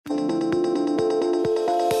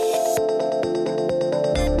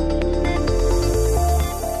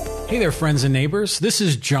Hey there, friends and neighbors. This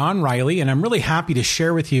is John Riley, and I'm really happy to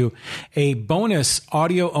share with you a bonus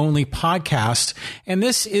audio-only podcast. And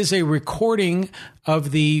this is a recording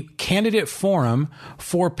of the candidate forum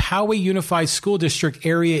for Poway Unified School District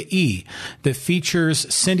Area E that features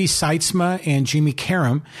Cindy Seitzma and Jimmy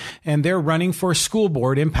Karam, and they're running for school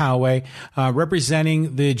board in Poway,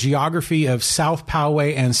 representing the geography of South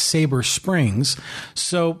Poway and Sabre Springs.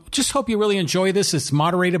 So just hope you really enjoy this. It's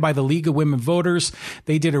moderated by the League of Women Voters.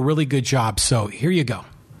 They did a really good job. So here you go.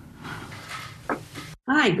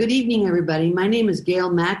 Hi, good evening, everybody. My name is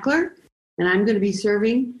Gail Mackler, and I'm going to be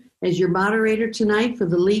serving as your moderator tonight for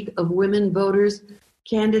the League of Women Voters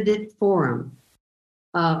Candidate Forum.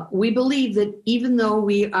 We believe that even though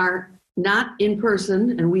we are not in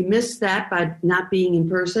person, and we miss that by not being in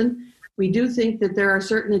person, we do think that there are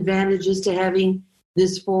certain advantages to having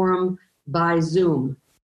this forum by Zoom.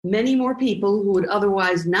 Many more people who would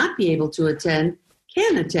otherwise not be able to attend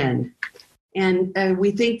can attend. And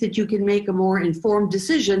we think that you can make a more informed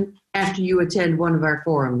decision after you attend one of our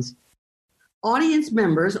forums. Audience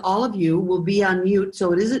members, all of you, will be on mute,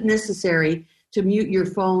 so it isn't necessary to mute your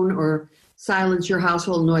phone or silence your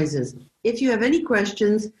household noises. If you have any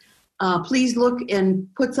questions, please look and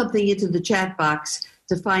put something into the chat box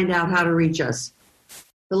to find out how to reach us.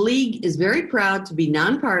 The League is very proud to be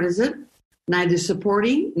nonpartisan, neither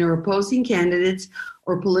supporting nor opposing candidates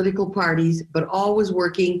or political parties, but always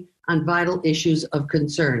working on vital issues of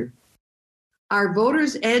concern. Our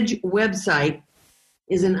Voters Edge website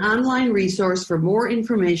is an online resource for more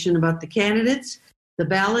information about the candidates, the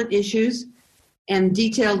ballot issues, and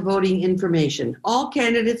detailed voting information. All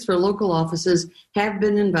candidates for local offices have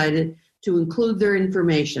been invited to include their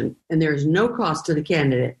information, and there is no cost to the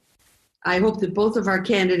candidate. I hope that both of our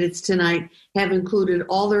candidates tonight have included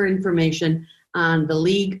all their information on the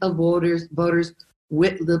League of Women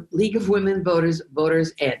Voters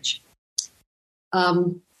Voters Edge.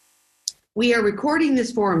 We are recording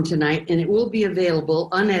this forum tonight, and it will be available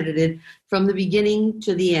unedited from the beginning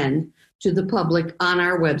to the end to the public on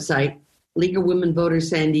our website,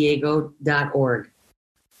 leagueofwomenvoterssandiego.org.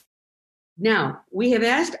 Now, we have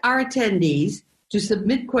asked our attendees to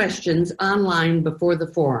submit questions online before the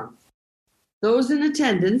forum. Those in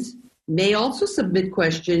attendance may also submit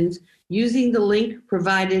questions using the link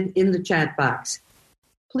provided in the chat box.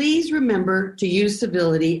 Please remember to use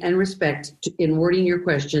civility and respect in wording your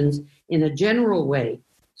questions in a general way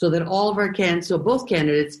so that both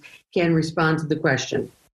candidates can respond to the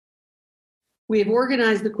question. We have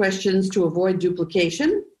organized the questions to avoid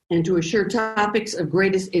duplication and to assure topics of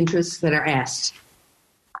greatest interest that are asked.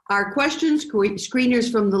 Our question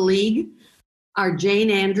screeners from the League are Jane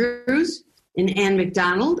Andrews and Ann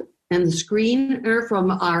McDonald, and the screener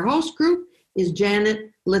from our host group is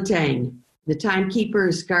Janet Latang. The timekeeper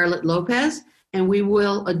is Scarlett Lopez, and we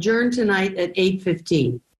will adjourn tonight at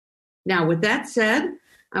 8:15. Now, with that said,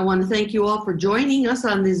 I want to thank you all for joining us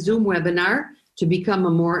on this Zoom webinar to become a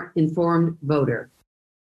more informed voter.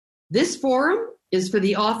 This forum is for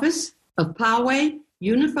the office of Poway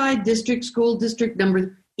Unified District School District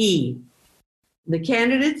Number E. The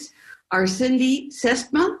candidates are Cindy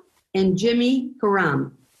Seitzma and Jimmy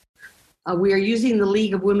Karam. We are using the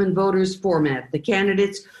League of Women Voters format. The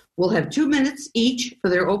candidates will have 2 minutes each for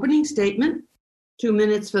their opening statement, 2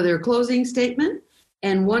 minutes for their closing statement,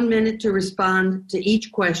 and 1 minute to respond to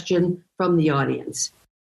each question from the audience.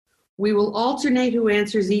 We will alternate who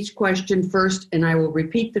answers each question first, and I will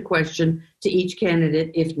repeat the question to each candidate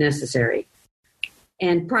if necessary.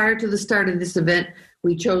 And prior to the start of this event,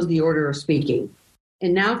 we chose the order of speaking.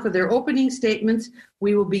 And now for their opening statements,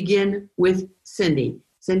 we will begin with Cindy.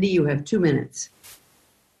 Cindy, you have 2 minutes.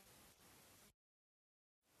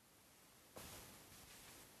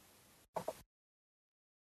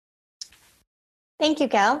 Thank you,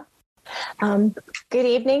 Gail. Good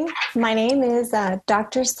evening. My name is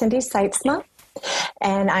Dr. Cindy Seitzma,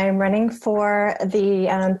 and I am running for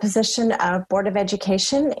the position of Board of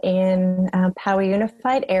Education in Poway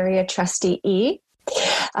Unified Area Trustee E.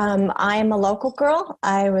 I am a local girl.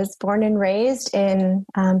 I was born and raised in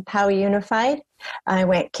Poway Unified. I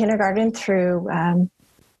went kindergarten through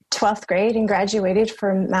 12th grade and graduated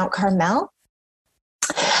from Mount Carmel.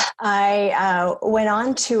 I went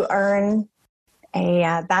on to earn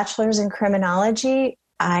a bachelor's in criminology.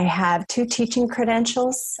 I have 2 teaching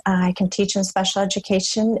credentials. I can teach in special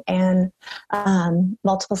education and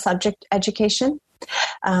multiple subject education.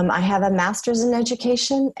 I have a master's in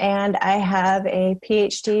education, and I have a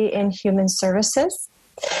PhD in human services.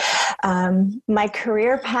 My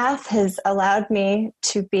career path has allowed me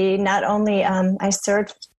to be not only, I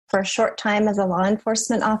served for a short time as a law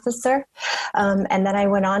enforcement officer. And then I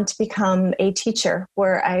went on to become a teacher,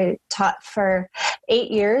 where I taught for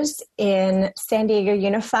 8 years in San Diego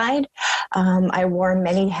Unified. I wore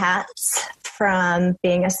many hats, from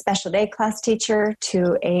being a special ed class teacher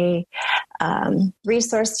to a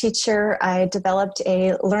resource teacher. I developed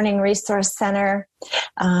a learning resource center.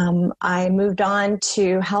 I moved on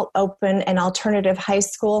to help open an alternative high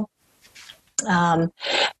school.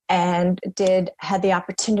 And had the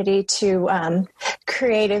opportunity to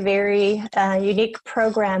create a very unique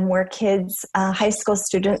program where kids, high school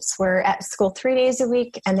students, were at school 3 days a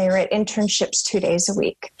week, and they were at internships 2 days a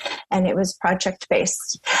week, and it was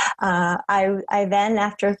project-based. I then,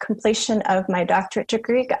 after completion of my doctorate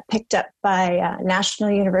degree, got picked up by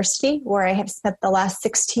National University, where I have spent the last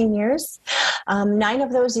 16 years. 9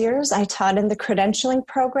 of those years I taught in the credentialing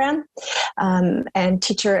program and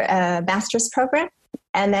teacher master's program.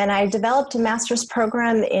 And then I developed a master's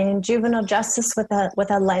program in juvenile justice with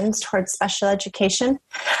a lens towards special education,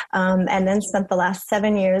 and then spent the last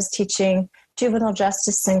 7 years teaching juvenile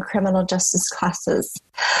justice and criminal justice classes.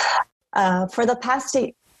 For the past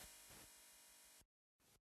 8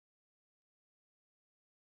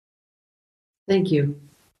 Thank you.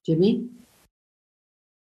 Jimmy?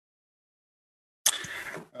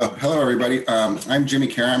 Hello, everybody. I'm Jimmy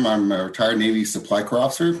Karam. I'm a retired Navy Supply Corps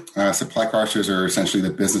officer. Supply Corps officers are essentially the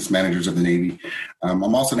business managers of the Navy.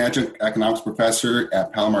 I'm also an adjunct economics professor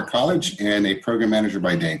at Palomar College and a program manager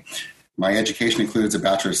by day. My education includes a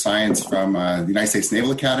Bachelor of Science from the United States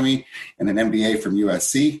Naval Academy and an MBA from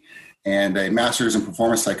USC and a Master's in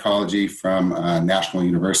Performance Psychology from National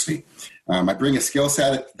University. I bring a skill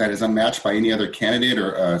set that is unmatched by any other candidate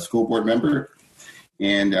or school board member.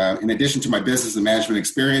 And in addition to my business and management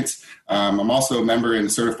experience, I'm also a member and a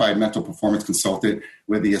certified mental performance consultant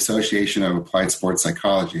with the Association of Applied Sports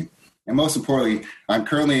Psychology. And most importantly, I'm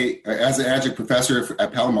currently, as an adjunct professor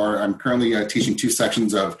at Palomar, I'm currently teaching 2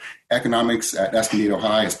 sections of economics at Escondido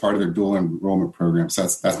High as part of their dual enrollment program. So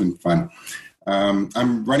that's been fun.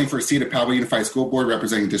 I'm running for a seat at Poway Unified School Board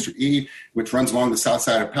representing District E, which runs along the south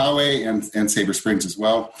side of Poway and Sabre Springs as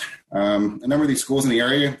well. A number of these schools in the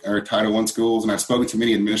area are Title I schools, and I've spoken to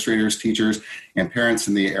many administrators, teachers, and parents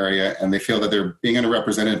in the area, and they feel that they're being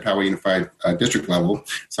underrepresented at Poway Unified district level.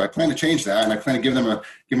 So I plan to change that, and I plan to give them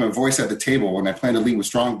a voice at the table, and I plan to lead with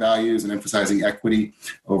strong values and emphasizing equity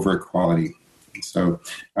over equality. So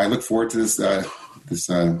I look forward to this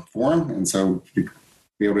forum, and so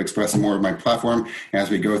be able to express more of my platform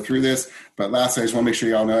as we go through this. But last, I just want to make sure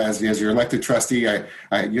you all know, as your elected trustee,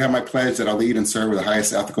 you have my pledge that I'll lead and serve with the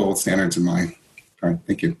highest ethical standards in mind. All right,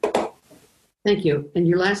 thank you. Thank you. And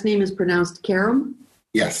your last name is pronounced Karam?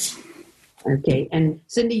 Yes. Okay. And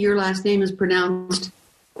Cindy, your last name is pronounced?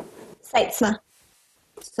 Seitzma.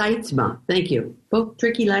 Seitzma. Thank you. Both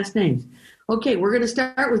tricky last names. Okay, we're going to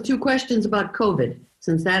start with 2 questions about COVID,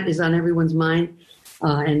 since that is on everyone's mind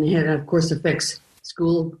and it, of course, affects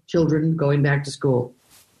school children going back to school.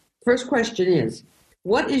 First question is,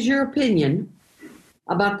 what is your opinion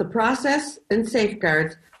about the process and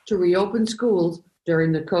safeguards to reopen schools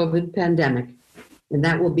during the COVID pandemic? And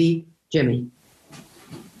that will be Jimmy.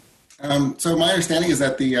 So my understanding is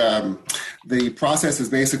that the process is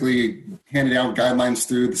basically handed out guidelines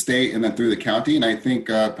through the state and then through the county. And I think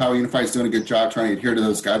Poway Unified is doing a good job trying to adhere to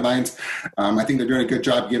those guidelines. I think they're doing a good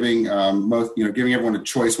job giving giving everyone a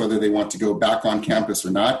choice whether they want to go back on campus or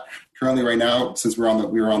not. Currently, right now, since we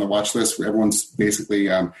were on the watch list, everyone's basically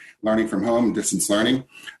learning from home, distance learning.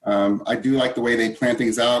 I do like the way they plan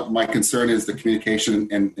things out. My concern is the communication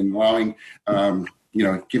and allowing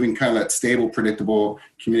giving kind of that stable, predictable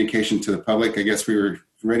communication to the public. I guess we were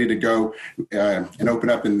ready to go and open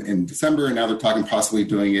up in December, and now they're talking possibly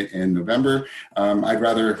doing it in November. I'd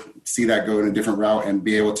rather see that go in a different route and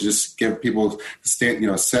be able to just give people set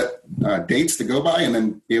dates to go by and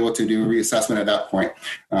then be able to do a reassessment at that point.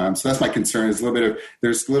 So that's my concern. There's a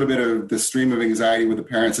little bit of the stream of anxiety with the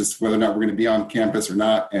parents as to whether or not we're going to be on campus or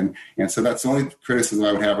not. And so that's the only criticism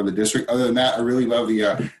I would have of the district. Other than that, I really love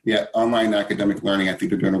the online academic learning. I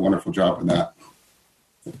think they're doing a wonderful job with that.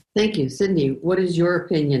 Thank you. Cindy, what is your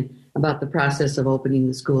opinion about the process of opening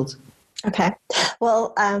the schools? Okay.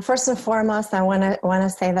 Well, first and foremost, I want to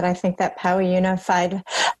say that I think that Poway Unified,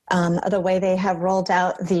 the way they have rolled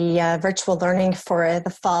out the virtual learning for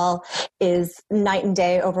the fall is night and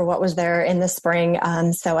day over what was there in the spring.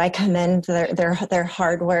 So I commend their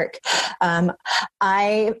hard work. I'm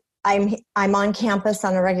on campus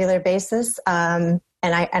on a regular basis.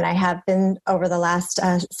 I have been over the last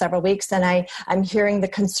several weeks, and I'm hearing the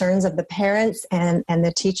concerns of the parents and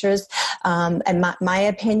the teachers. And my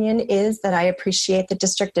opinion is that I appreciate the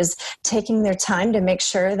district is taking their time to make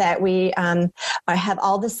sure that we have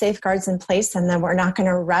all the safeguards in place, and then we're not going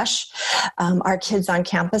to rush our kids on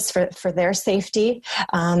campus for their safety.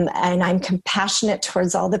 And I'm compassionate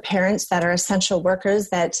towards all the parents that are essential workers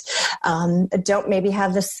that don't maybe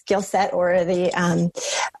have the skill set or the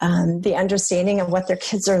understanding of what their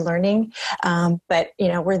kids are learning. But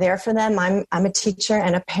we're there for them. I'm a teacher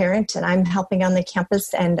and a parent, and I'm helping on the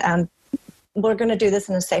campus, and we're going to do this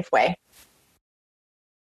in a safe way.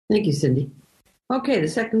 Thank you, Cindy. Okay, the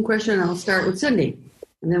second question, I'll start with Cindy,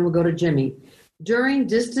 and then we'll go to Jimmy. During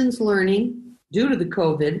distance learning, due to the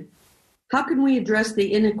COVID, how can we address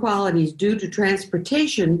the inequalities due to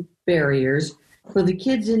transportation barriers for the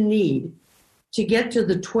kids in need to get to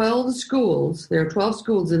the 12 schools? There are 12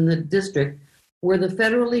 schools in the district where the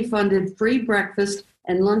federally funded free breakfast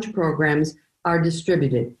and lunch programs are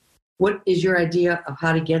distributed. What is your idea of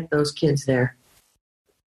how to get those kids there?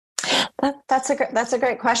 That's a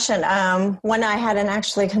great question. One I hadn't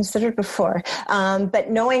actually considered before.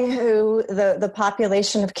 But knowing who the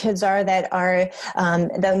population of kids are that are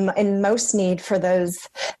in most need for those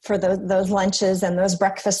lunches and those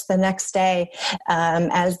breakfasts the next day,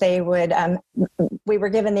 as they would, we were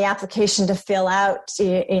given the application to fill out,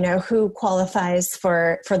 who qualifies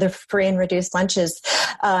for the free and reduced lunches,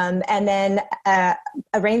 and then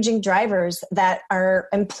arranging drivers that are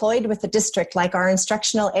employed with the district, like our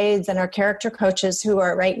instructional aides and our character coaches who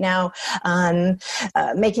are right now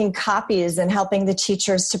making copies and helping the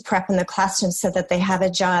teachers to prep in the classroom so that they have a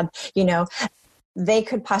job. They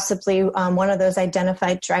could possibly one of those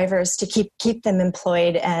identified drivers to keep them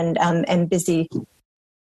employed and busy.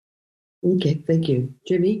 Okay, thank you.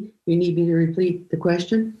 Jimmy, you need me to repeat the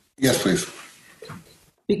question? Yes, please.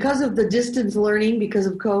 Because of the distance learning, because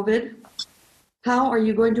of COVID, how are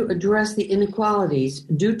you going to address the inequalities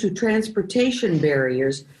due to transportation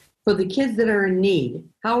barriers for the kids that are in need?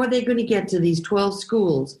 How are they going to get to these 12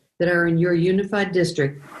 schools that are in your unified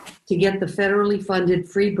district to get the federally funded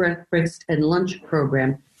free breakfast and lunch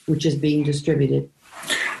program, which is being distributed?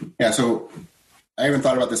 Yeah, so I haven't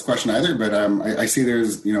thought about this question either, but I see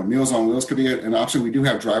there's, Meals on Wheels could be an option. We do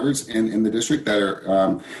have drivers in the district that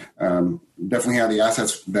are definitely have the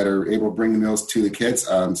assets that are able to bring the meals to the kids.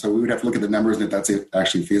 So we would have to look at the numbers and if that's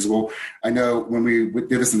actually feasible. I know when we did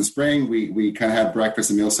this in the spring, we kind of had breakfast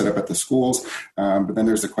and meals set up at the schools. But then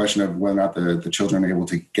there's the question of whether or not the children are able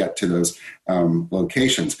to get to those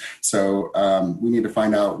locations. So we need to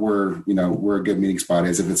find out where a good meeting spot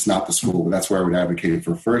is if it's not the school. But that's where I would advocate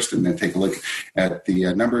for first, and then take a look at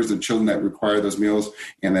the numbers of children that require those meals,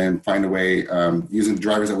 and then find a way using the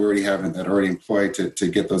drivers that we already have and that are already employed to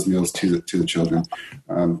get those meals to the children.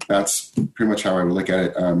 That's pretty much how I would look at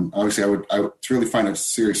it. Obviously, I would to really find a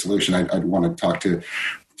serious solution. I'd want to talk to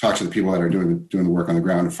the people that are doing the work on the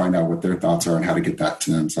ground and find out what their thoughts are and how to get that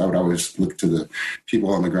to them. So I would always look to the people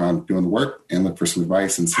on the ground doing the work and look for some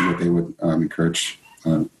advice and see what they would encourage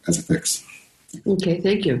as a fix. Okay,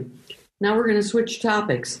 thank you. Now we're going to switch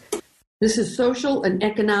topics. This is social and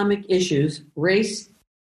economic issues, race,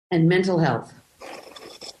 and mental health.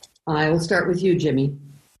 I will start with you, Jimmy.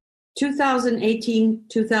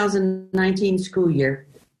 2018-2019 school year,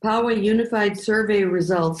 Poway Unified Survey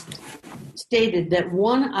results stated that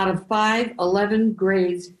 1 out of 5 11th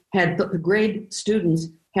grade students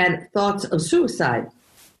had thoughts of suicide.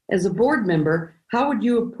 As a board member, how would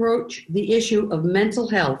you approach the issue of mental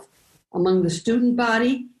health among the student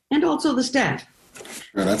body and also the staff?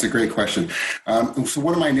 Sure, that's a great question. So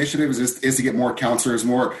one of my initiatives is to get more counselors,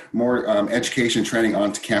 more education training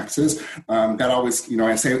onto campuses. That always,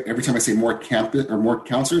 I say every time I say more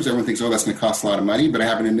counselors, everyone thinks, that's going to cost a lot of money. But I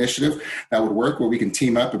have an initiative that would work where we can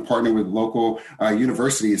team up and partner with local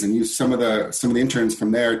universities and use some of the interns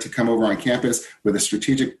from there to come over on campus with a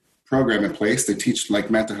strategic program in place to teach like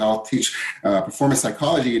mental health, teach performance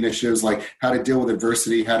psychology initiatives like how to deal with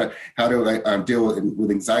adversity, how to deal with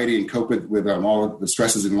anxiety and cope with all of the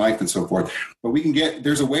stresses in life and so forth. But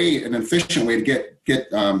there's an efficient way to get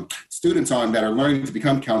students on that are learning to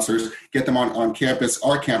become counselors, get them on campus,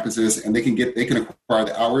 our campuses, and they can acquire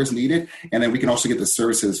the hours needed. And then we can also get the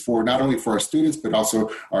services for not only for our students, but also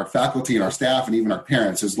our faculty and our staff and even our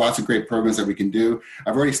parents. There's lots of great programs that we can do.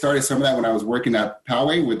 I've already started some of that when I was working at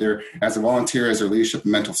Poway as a volunteer, as their leadership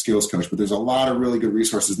and mental skills coach. But there's a lot of really good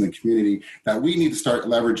resources in the community that we need to start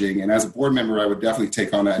leveraging. And as a board member, I would definitely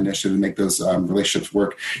take on that initiative and make those relationships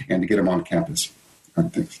work and to get them on campus.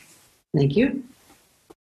 Thanks. Thank you.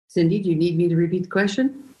 Cindy, do you need me to repeat the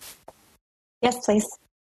question? Yes, please.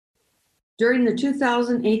 During the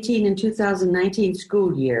 2018 and 2019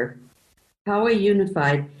 school year, Poway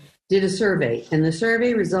Unified did a survey, and the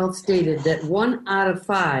survey results stated that 1 out of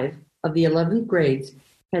 5 of the 11th grades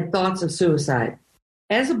had thoughts of suicide.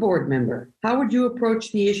 As a board member, how would you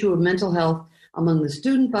approach the issue of mental health among the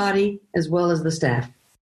student body as well as the staff?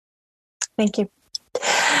 Thank you.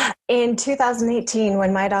 In 2018,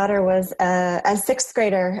 when my daughter was a sixth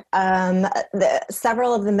grader,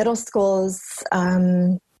 several of the middle schools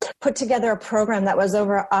put together a program that was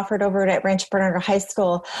offered over at Rancho Bernardo High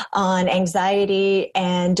School on anxiety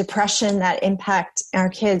and depression that impact our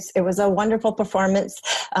kids. It was a wonderful performance,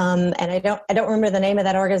 and I don't remember the name of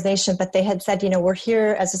that organization, but they had said, we're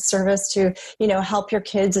here as a service to help your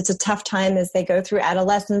kids. It's a tough time as they go through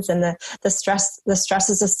adolescence and the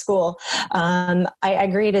stresses of school. I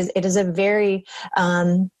agree. It is a very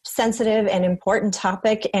sensitive and important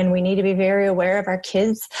topic, and we need to be very aware of our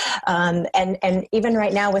kids. And even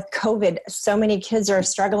right now with COVID, so many kids are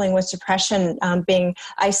struggling with depression, being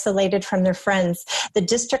isolated from their friends. The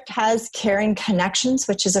district has Caring Connections,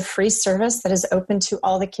 which is a free service that is open to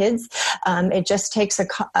all the kids. It just takes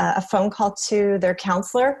a phone call to their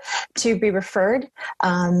counselor to be referred,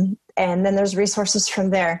 and then there's resources from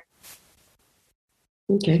there.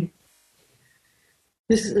 Okay.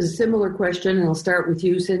 This is a similar question, and I'll start with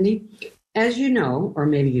you, Cindy. As you know, or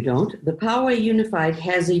maybe you don't, the Poway Unified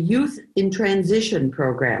has a youth in transition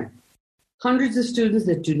program. Hundreds of students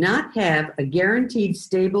that do not have a guaranteed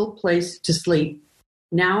stable place to sleep.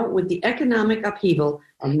 Now, with the economic upheaval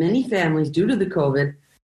of many families due to the COVID,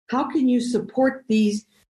 how can you support these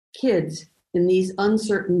kids in these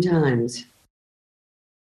uncertain times?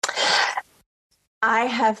 I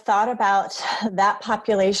have thought about that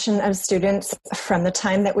population of students from the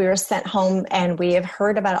time that we were sent home, and we have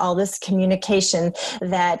heard about all this communication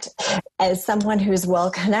that, as someone who's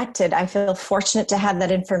well connected, I feel fortunate to have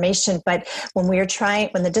that information. But when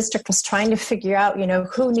the district was trying to figure out,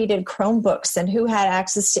 who needed Chromebooks and who had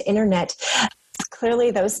access to internet,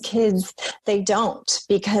 clearly those kids, they don't,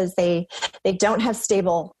 because they don't have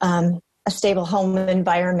a stable home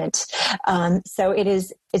environment. So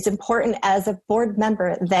it's important as a board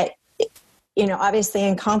member that, obviously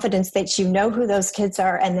in confidence, that who those kids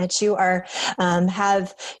are, and that you are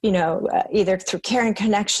have, either through Caring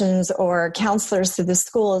Connections or counselors through the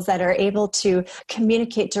schools that are able to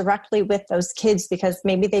communicate directly with those kids, because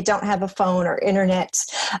maybe they don't have a phone or internet,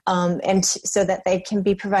 and so that they can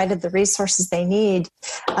be provided the resources they need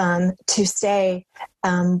to stay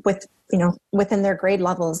within their grade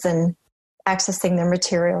levels and accessing their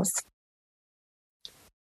materials.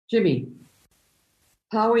 Jimmy,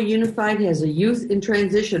 Poway Unified has a youth in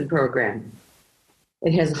transition program.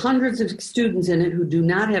 It has hundreds of students in it who do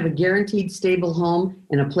not have a guaranteed stable home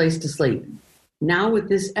and a place to sleep. Now, with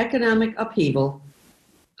this economic upheaval,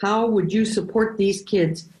 how would you support these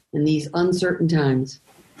kids in these uncertain times?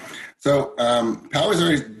 So Poway's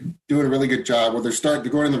already doing a really good job. Well, they're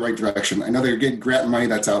going in the right direction. I know they're getting grant money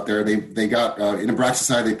that's out there. They got in a Brack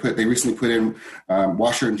Society. They recently put in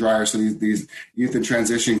washer and dryer, so these youth in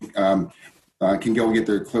transition can go and get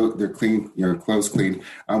their clothes cleaned.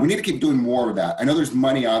 We need to keep doing more of that. I know there's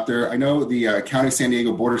money out there. I know the County of San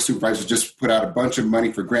Diego Board of Supervisors just put out a bunch of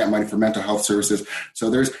money for grant money for mental health services. So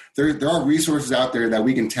there are resources out there that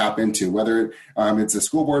we can tap into, whether it's a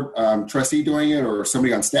school board trustee doing it or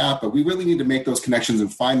somebody on staff. But we really need to make those connections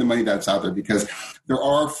and find the money that's out there, because there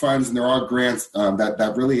are funds and there are grants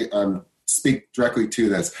that really speak directly to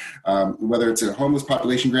this, whether it's a homeless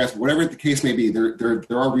population grants, whatever the case may be. There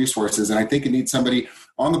are resources, and I think it needs somebody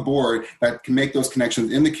on the board that can make those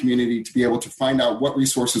connections in the community to be able to find out what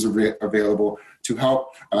resources are available to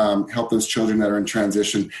help those children that are in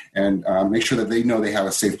transition, and make sure that they know they have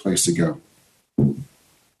a safe place to go.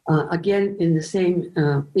 Again, in the same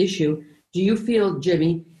issue, do you feel,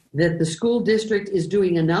 Jimmy, that the school district is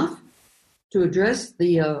doing enough to address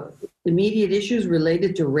the immediate issues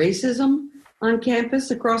related to racism on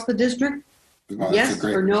campus across the district? Yes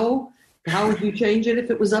or no? How would you change it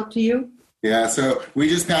if it was up to you? Yeah, so we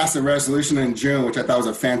just passed a resolution in June, which I thought was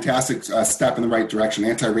a fantastic step in the right direction,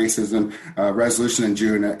 anti-racism resolution in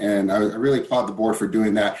June, and I really applaud the board for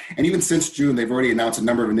doing that. And even since June, they've already announced a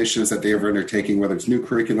number of initiatives that they are undertaking, whether it's new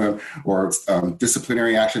curriculum or it's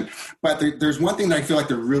disciplinary action. But there's one thing that I feel like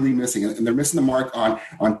they're really missing, and they're missing the mark on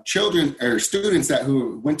children or students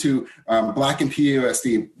who went to Black and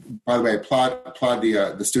PUSD, by the way, applaud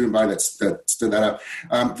the student body that stood that up.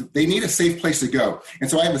 They need a safe place to go. And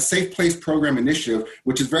so I have a Safe Place Program initiative,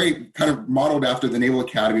 which is very kind of modeled after the Naval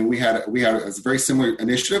Academy. We had a very similar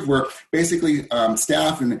initiative where basically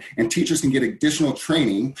staff and teachers can get additional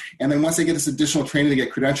training. And then once they get this additional training, they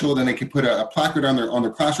get credentialed, and they can put a placard on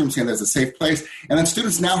their classroom saying there's a safe place. And then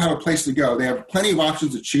students now have a place to go. They have plenty of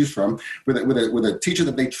options to choose from with a teacher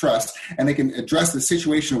that they trust, and they can address the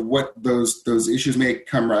situation of what those issues may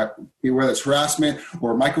come, whether it's harassment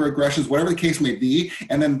or microaggressions, whatever the case may be.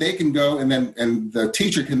 And then they can go, and the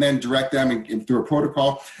teacher can then direct them and through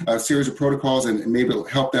a series of protocols, and maybe it'll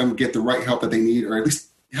help them get the right help that they need, or at least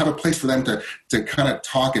have a place for them to kind of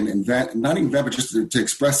talk and vent, not even vent, but just to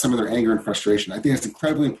express some of their anger and frustration. I think it's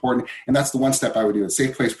incredibly important, and that's the one step I would do, a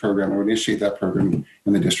Safe Place program. I would initiate that program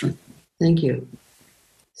in the district. Thank you.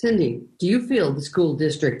 Cindy, do you feel the school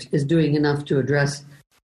district is doing enough to address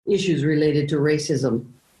issues related to racism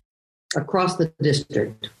across the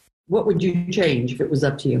district? What would you change if it was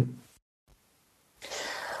up to you?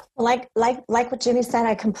 Like what Jimmy said,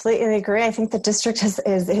 I completely agree. I think the district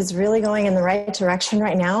is really going in the right direction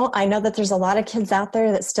right now. I know that there's a lot of kids out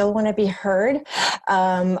there that still want to be heard.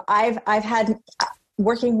 I've had,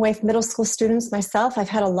 working with middle school students myself, I've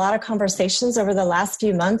had a lot of conversations over the last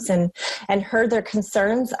few months and heard their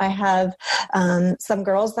concerns. I have some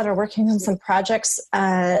girls that are working on some projects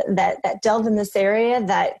that delve in this area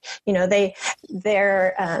that, you know,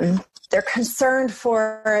 they're concerned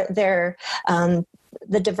for their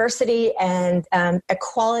the diversity and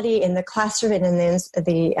equality in the classroom and in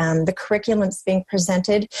the curriculum that's being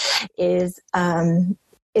presented is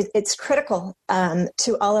it's critical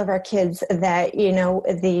to all of our kids that, you know,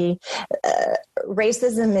 the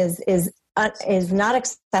racism is not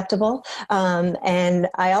acceptable. And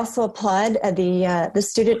I also applaud the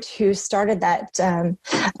student who started that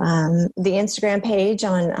the Instagram page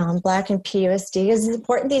on Black and PUSD. It's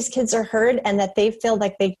important these kids are heard and that they feel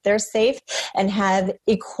like they're safe and have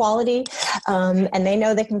equality, and they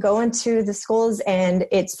know they can go into the schools and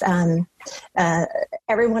it's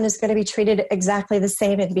everyone is going to be treated exactly the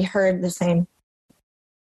same and be heard the same.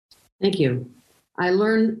 Thank you. I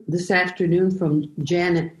learned this afternoon from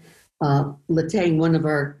Janet Latang, one of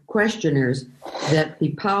our questioners, that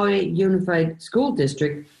the Poway Unified School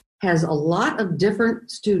District has a lot of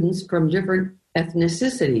different students from different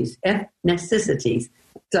ethnicities,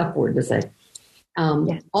 tough word to say,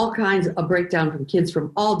 yes. All kinds of breakdown from kids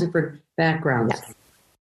from all different backgrounds. Yes.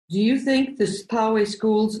 Do you think the Poway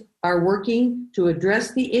schools are working to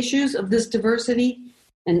address the issues of this diversity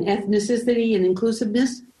and ethnicity and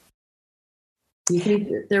inclusiveness? Do you think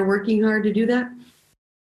they're working hard to do that?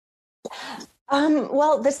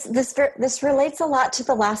 Well, this relates a lot to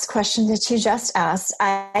the last question that you just asked.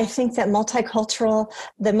 I think that the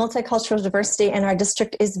multicultural diversity in our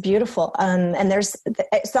district is beautiful. And there's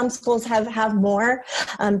some schools have more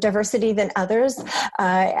diversity than others.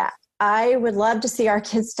 I would love to see our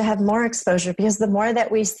kids to have more exposure, because the more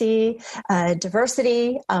that we see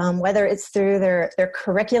diversity, whether it's through their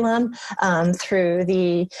curriculum, through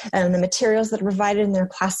the materials that are provided in their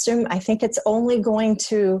classroom, I think it's only going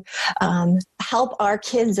to help our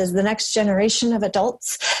kids as the next generation of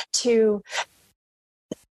adults to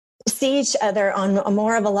see each other on a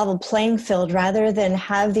more of a level playing field, rather than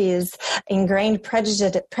have these ingrained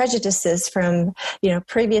prejudices from, you know,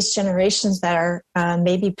 previous generations that are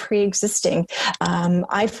maybe pre-existing.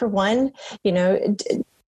 I, for one, you know,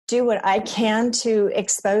 do what I can to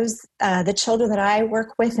expose the children that I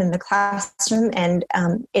work with in the classroom and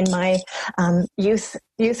in my youth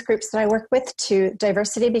groups that I work with to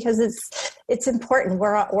diversity, because it's important.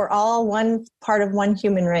 We're all one part of one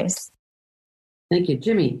human race. Thank you.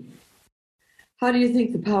 Jimmy, how do you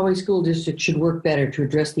think the Poway School District should work better to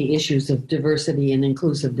address the issues of diversity and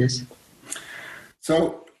inclusiveness?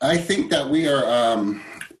 So I think that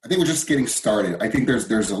I think we're just getting started. I think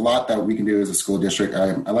there's a lot that we can do as a school district.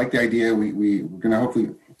 I like the idea. We're going to hopefully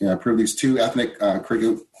approve these 2 ethnic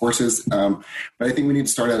curriculum courses, but I think we need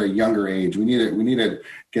to start at a younger age. We need to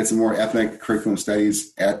get some more ethnic curriculum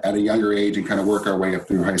studies at a younger age and kind of work our way up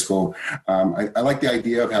through high school. I like the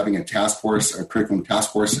idea of having a curriculum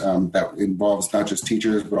task force that involves not just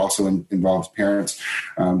teachers, but also involves parents,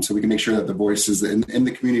 so we can make sure that the voices in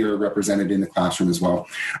the community are represented in the classroom as well.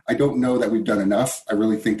 I don't know that we've done enough. I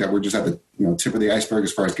really think that we're just at the tip of the iceberg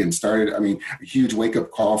as far as getting started. I mean, a huge wake-up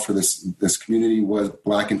call for this community was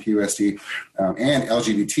Black and PUSD and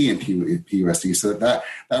LGBT and PUSD. So that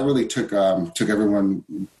really took everyone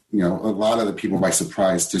a lot of the people by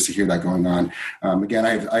surprise just to hear that going on. Again,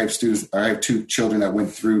 I have students. I have two children that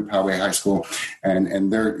went through Poway High School, and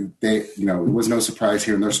it was no surprise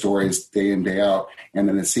hearing their stories day in, day out, and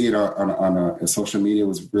then to see it on social media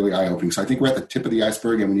was really eye opening. So I think we're at the tip of the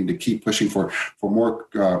iceberg, and we need to keep pushing for more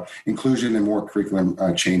inclusion and more curriculum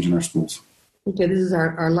change in our schools. Okay, this is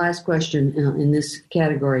our last question in this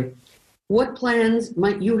category. What plans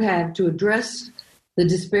might you have to address the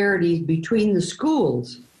disparities between the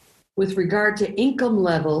schools with regard to income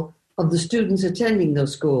level of the students attending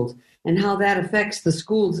those schools and how that affects the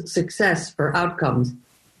school's success or outcomes?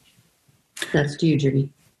 That's to you,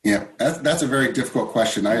 Jimmy. Yeah, that's a very difficult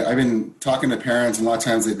question. I've been talking to parents, and a lot of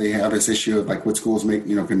times they have this issue of like what schools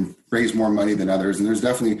can raise more money than others, and there's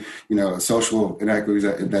definitely social inequities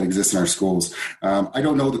that exist in our schools. I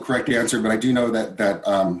don't know the correct answer, but I do know that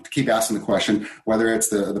to keep asking the question, whether it's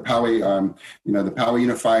the Poway the Poway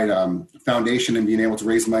Unified Foundation and being able to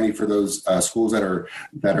raise money for those schools that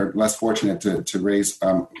are less fortunate to raise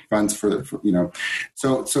funds for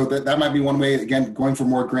so that might be one way. Again, going for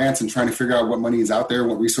more grants and trying to figure out what money is out there,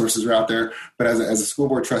 what resources are out there. But as a school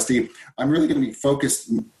board trustee, I'm really going to be focused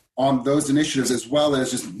on those initiatives, as well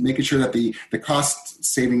as just making sure that the cost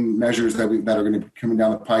saving measures that are going to be coming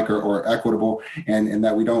down the pike are equitable, and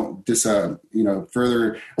that we don't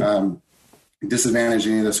further disadvantage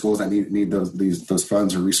any of the schools that need those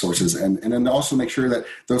funds or resources, and then also make sure that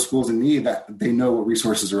those schools in need, that they know what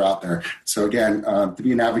resources are out there. So again, to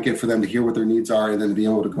be an advocate for them, to hear what their needs are, and then to be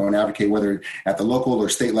able to go and advocate, whether at the local or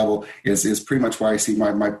state level, is pretty much why I see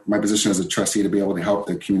my position as a trustee, to be able to help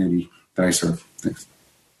the community that I serve. Thanks.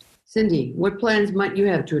 Cindy, what plans might you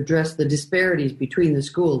have to address the disparities between the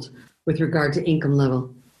schools with regard to income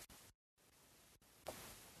level?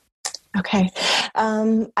 Okay.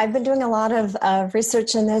 I've been doing a lot of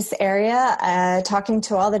research in this area, talking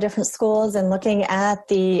to all the different schools and looking at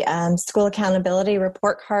the school accountability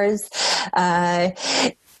report cards.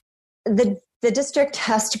 The district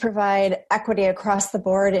has to provide equity across the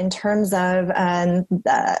board in terms of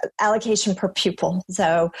allocation per pupil.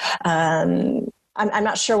 So I'm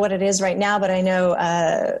not sure what it is right now, but I know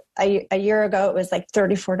a year ago it was like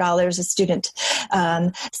 $34 a student.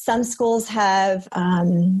 Some schools have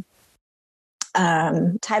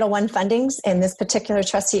Title I fundings. In this particular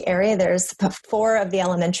trustee area, there's 4 of the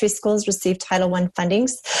elementary schools receive Title I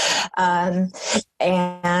fundings.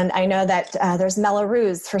 And I know that there's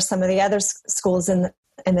Mello-Roos for some of the other schools in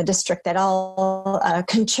the district that all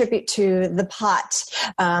contribute to the pot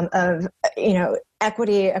of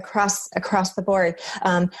equity across the board.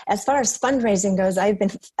 As far as fundraising goes, I've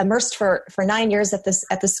been immersed for 9 years at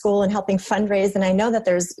the school and helping fundraise, and I know that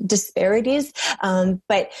there's disparities.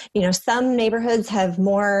 But some neighborhoods have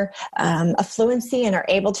more affluency and are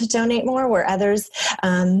able to donate more, where others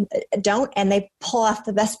don't, and they pull off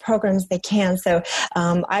the best programs they can. So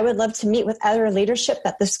I would love to meet with other leadership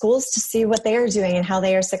at the schools to see what they are doing and how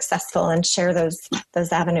they are successful, and share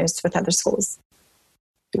those avenues with other schools.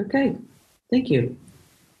 Okay. Thank you.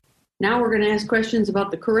 Now we're going to ask questions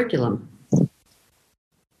about the curriculum.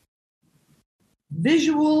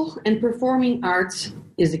 Visual and performing arts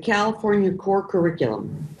is a California core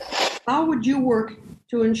curriculum. How would you work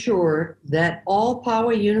to ensure that all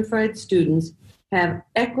Poway Unified students have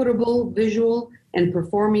equitable visual and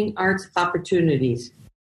performing arts opportunities,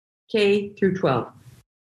 K through 12?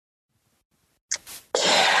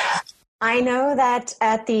 I know that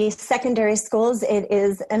at the secondary schools, it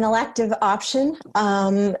is an elective option.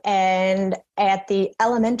 And at the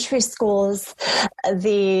elementary schools,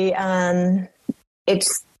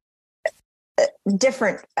 it's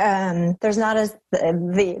different. There's not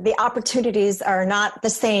the opportunities are not the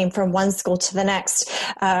same from one school to the next.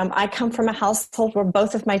 I come from a household where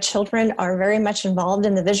both of my children are very much involved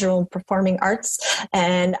in the visual and performing arts,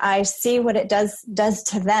 and I see what it does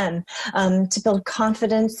to them to build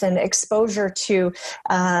confidence and exposure to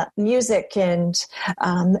music and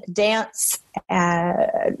dance.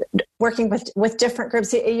 Working with different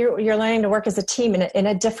groups, you're learning to work as a team in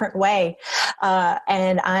a different way.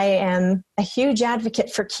 And I am a huge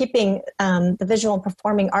advocate for keeping the visual and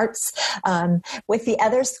performing arts with the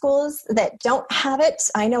other schools that don't have it.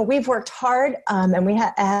 I know we've worked hard, and we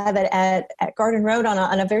have it at Garden Road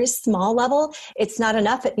on a very small level. It's not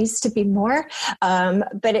enough. It needs to be more,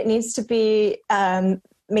 but it needs to be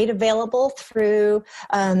made available through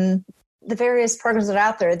the various programs that are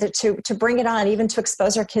out there, that to bring it on, even to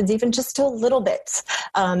expose our kids even just a little bit,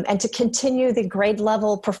 and to continue the grade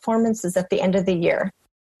level performances at the end of the year.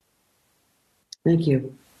 Thank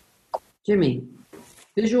you. Jimmy,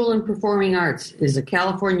 visual and performing arts is a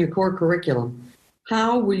California core curriculum.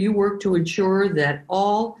 How will you work to ensure that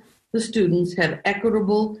all the students have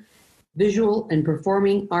equitable visual and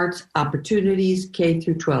performing arts opportunities K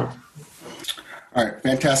through 12? All right,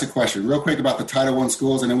 fantastic question. Real quick about the Title I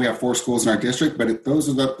schools. I know we have 4 schools in our district, but those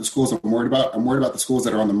are the schools I'm worried about. I'm worried about the schools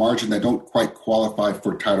that are on the margin that don't quite qualify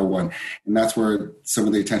for Title I, and that's where some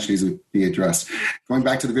of the attention needs to be addressed. Going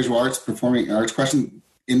back to the visual arts, performing arts question,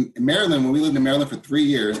 in Maryland, when we lived in Maryland for 3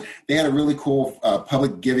 years, they had a really cool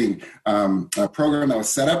public giving program that was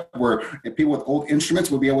set up where people with old instruments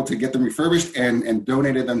would be able to get them refurbished and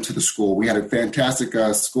donated them to the school. We had a fantastic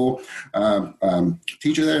school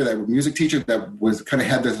teacher there, that music teacher that was kind of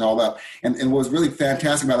had this all up. And what was really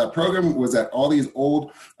fantastic about that program was that all these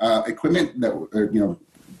old equipment that,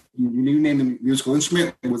 you name the musical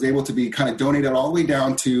instrument, it was able to be kind of donated all the way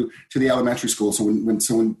down to the elementary school. So when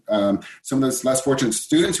some of those less fortunate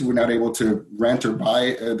students who were not able to rent or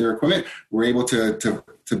buy their equipment were able to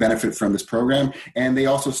benefit from this program. And they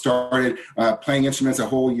also started playing instruments a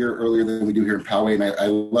whole year earlier than we do here in Poway. And I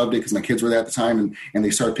loved it because my kids were there at the time, and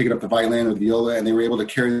they started picking up the violin or the viola, and they were able to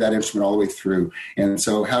carry that instrument all the way through. And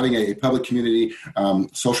so having a public community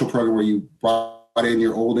social program where you brought in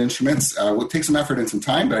your old instruments will take some effort and some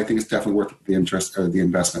time, but I think it's definitely worth the interest or the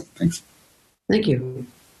investment. Thanks. Thank you.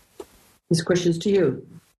 This question's to you,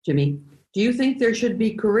 Jimmy. Do you think there should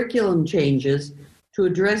be curriculum changes to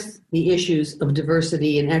address the issues of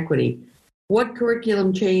diversity and equity? What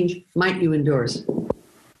curriculum change might you endorse?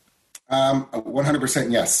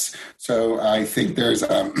 100% yes. So I think there's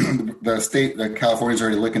the state that California is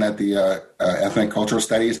already looking at the ethnic cultural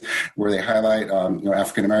studies where they highlight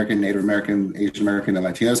African American, Native American, Asian American, and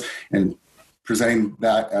Latinos, and presenting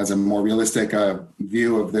that as a more realistic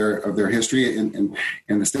view of their history in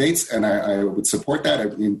the States. And I would support that. I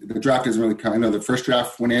mean, the draft isn't really coming. I know the first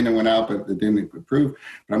draft went in and went out, but it didn't approve.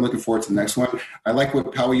 But I'm looking forward to the next one. I like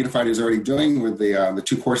what Poway Unified is already doing with the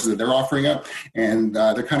 2 courses that they're offering up. And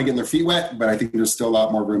they're kind of getting their feet wet, but I think there's still a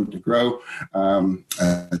lot more room to grow.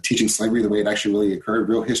 Teaching slavery the way it actually really occurred,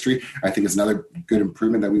 real history, I think is another good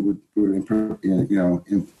improvement that we would improve,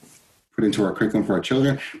 put into our curriculum for our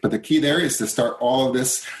children. But the key there is to start all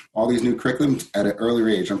these new curriculums at an earlier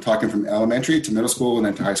age. I'm talking from elementary to middle school and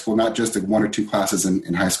then to high school, not just 1 or 2 classes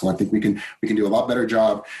in high school. I think we can do a lot better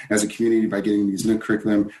job as a community by getting these new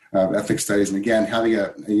curriculum of ethics studies. And again, having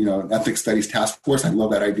an ethics studies task force. I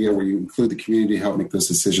love that idea where you include the community to help make those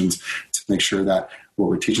decisions to make sure that what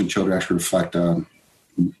we're teaching children actually reflect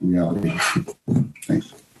reality.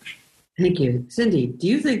 Thanks. Thank you. Cindy, do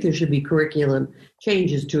you think there should be curriculum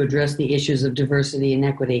changes to address the issues of diversity and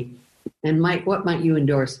equity? And Mike, what might you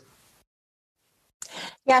endorse?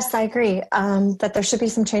 Yes, I agree that there should be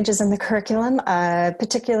some changes in the curriculum,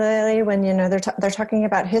 particularly when they're talking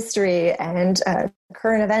about history and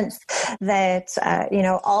current events. That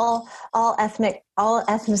all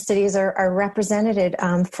ethnicities are represented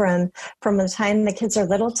from the time the kids are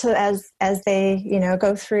little to as they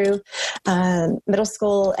go through middle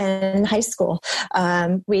school and high school.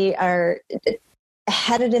 We are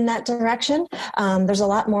headed in that direction. There's a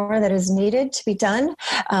lot more that is needed to be done,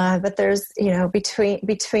 but there's between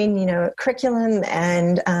curriculum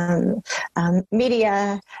and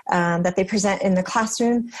media that they present in the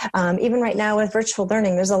classroom. Even right now with virtual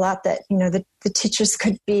learning, there's a lot that the teachers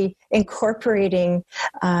could be incorporating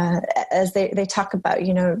as they talk about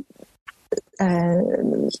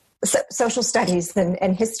social studies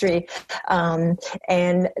and history.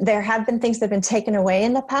 And there have been things that have been taken away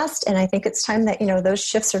in the past. And I think it's time that, those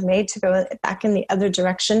shifts are made to go back in the other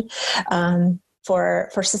direction.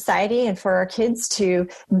 For society and for our kids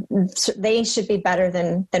they should be better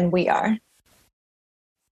than we are.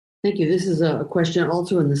 Thank you. This is a question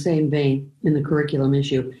also in the same vein in the curriculum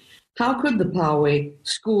issue. How could the Poway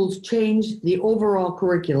schools change the overall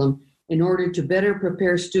curriculum in order to better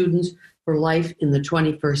prepare students for life in the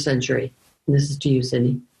 21st century? And this is to you,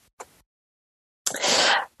 Cindy.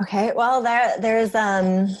 Okay, well, there's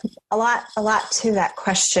a lot to that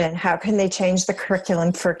question. How can they change the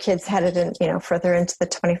curriculum for kids headed in, further into the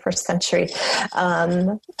 21st century?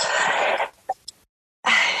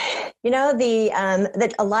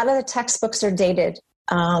 That a lot of the textbooks are dated.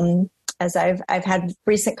 As I've had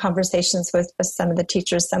recent conversations with some of the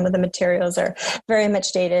teachers, some of the materials are very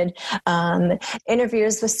much dated.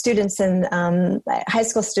 Interviews with students and high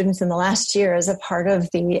school students in the last year as a part of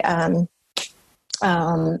the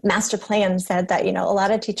master plan said that, a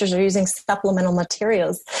lot of teachers are using supplemental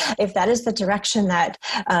materials. If that is the direction that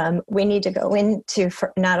we need to go into,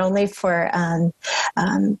 for not only for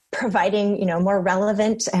providing, more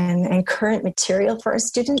relevant and current material for our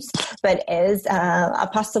students, but as a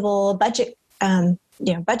possible budget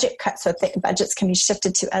budget cuts, so budgets can be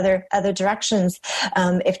shifted to other directions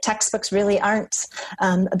if textbooks really aren't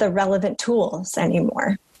the relevant tools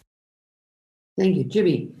anymore. Thank you.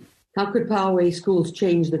 Jimmy, how could Poway schools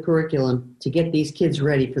change the curriculum to get these kids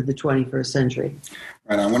ready for the 21st century?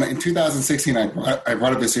 Right on. In 2016, I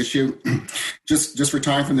brought up this issue. Just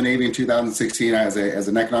retiring from the Navy in 2016 as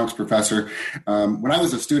an economics professor. When I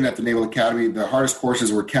was a student at the Naval Academy, the hardest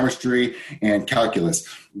courses were chemistry and calculus.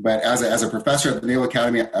 But as a professor at the Naval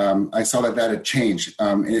Academy, I saw that had changed.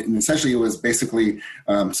 And essentially, it was basically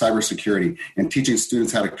cybersecurity and teaching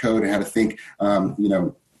students how to code and how to think,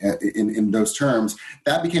 in those terms.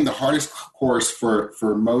 That became the hardest course for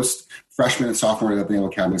most freshmen and sophomores at the Naval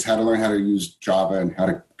Academy, is how to learn how to use Java and how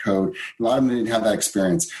to code. A lot of them didn't have that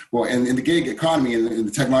experience. Well, in the gig economy and in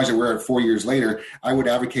the technology that we're at 4 years later, I would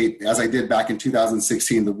advocate, as I did back in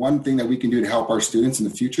 2016, the one thing that we can do to help our students in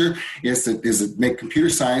the future is to make computer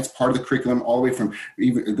science part of the curriculum all the way from,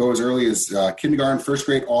 even go as early as kindergarten, first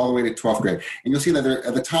grade, all the way to 12th grade. And you'll see that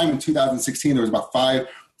at the time in 2016, there was about five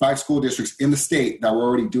school districts in the state that were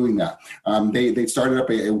already doing that. They started up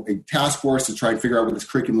a task force to try and figure out what this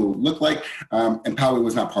curriculum would look like, and Poway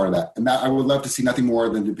was not part of that. And that I would love to see nothing more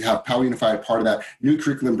than to have Poway Unified part of that new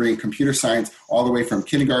curriculum, bringing computer science all the way from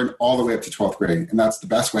kindergarten all the way up to 12th grade. And that's the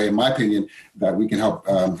best way, in my opinion, that we can help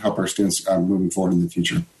our students moving forward in the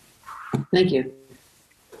future. Thank you.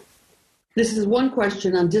 This is one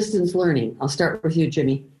question on distance learning. I'll start with you,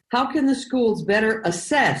 Jimmy. How can the schools better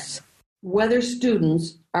assess whether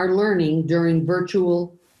students are learning during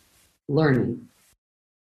virtual learning?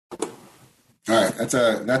 All right,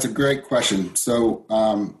 that's a great question. So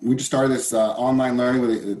we just started this online learning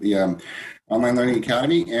with the Online Learning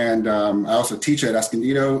Academy, and I also teach at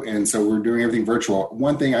Escondido, and so we're doing everything virtual.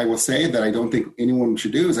 One thing I will say that I don't think anyone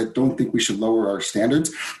should do is I don't think we should lower our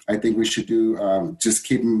standards. I think we should do just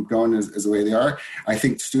keep them going as the way they are. I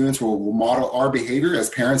think students will model our behavior as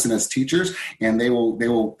parents and as teachers, and they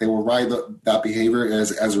will ride that behavior as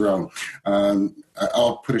their own.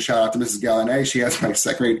 I'll put a shout out to Mrs. Gallanet. She has my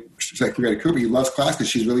second grade Cooper. He loves class because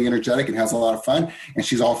she's really energetic and has a lot of fun, and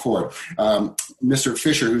she's all for it. Mr.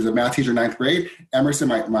 Fisher, who's a math teacher in 9th grade, Emerson,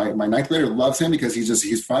 my 9th grader, loves him because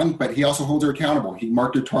he's fun, but he also holds her accountable. He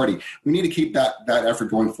marked her tardy. We need to keep that effort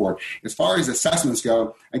going forward. As far as assessments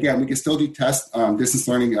go, again, we can still do distance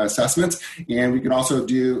learning assessments, and we can also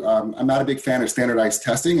do, I'm not a big fan of standardized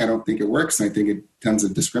testing. I don't think it works, and I think it tends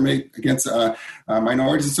to discriminate against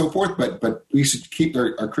minorities and so forth, but we should keep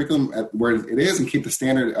our curriculum at where it is and keep the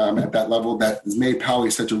standard at that level that has made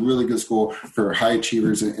Poway such a really good school for high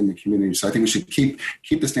achievers in the community. So I think we should keep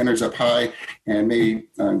the standards up high and maybe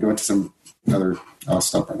go into some other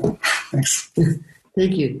stuff right now. Thanks.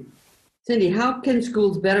 Thank you. Cindy, how can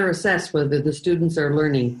schools better assess whether the students are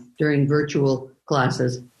learning during virtual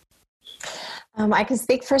classes? I can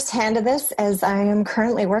speak firsthand to this, as I am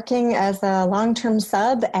currently working as a long-term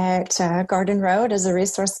sub at Garden Road as a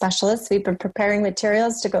resource specialist. We've been preparing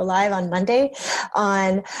materials to go live on Monday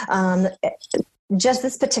on just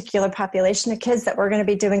this particular population of kids that we're going to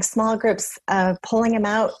be doing small groups, pulling them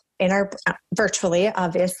out in our virtually,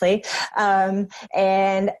 obviously,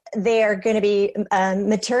 and they are going to be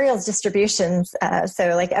materials distributions.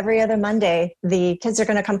 So like every other Monday, the kids are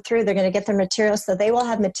going to come through, they're going to get their materials, so they will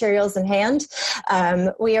have materials in hand.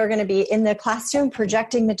 We are going to be in the classroom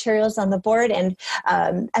projecting materials on the board and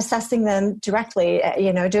assessing them directly,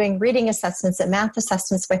 doing reading assessments and math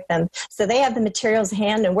assessments with them. So they have the materials in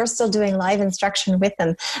hand, and we're still doing live instruction with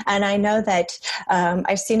them. And I know that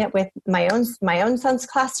I've seen it with my own son's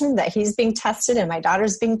classroom, that he's being tested and my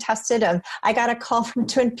daughter's being tested. I got a call from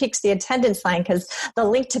Twin Peaks, the attendance line, because the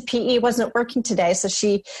link to PE wasn't working today. So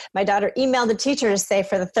my daughter emailed the teacher to say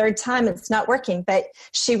for the third time it's not working, but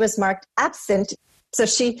she was marked absent. So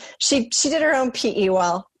she did her own PE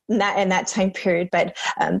well in that time period. But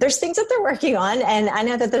there's things that they're working on, and I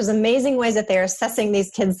know that there's amazing ways that they're assessing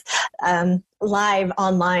these kids live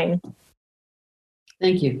online.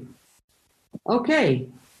 Thank you. Okay.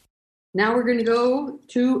 Now we're going to go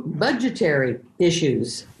to budgetary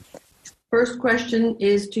issues. First question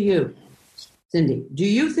is to you, Cindy. Do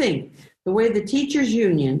you think the way the teachers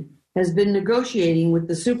union has been negotiating with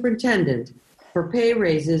the superintendent for pay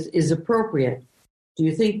raises is appropriate? Do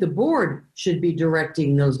you think the board should be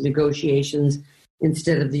directing those negotiations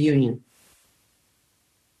instead of the union?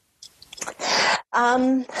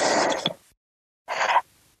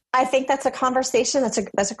 I think that's a conversation.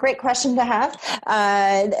 That's a great question to have.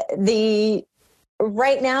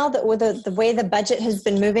 Right now, the way the budget has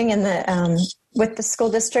been moving and with the school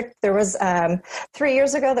district. There was 3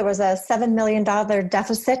 years ago, there was a $7 million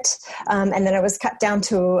deficit, and then it was cut down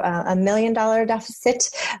to $1 million deficit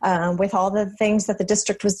with all the things that the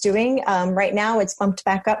district was doing. Right now, it's bumped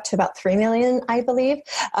back up to about $3 million, I believe.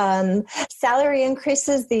 Salary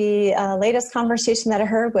increases. The latest conversation that I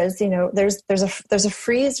heard was, there's a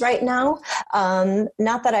freeze right now.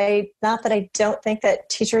 Not that I don't think that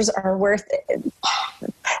teachers are worth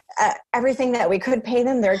everything that we could pay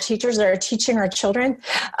them. There are teachers that are teaching our children.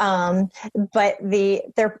 But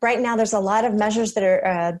right now there's a lot of measures that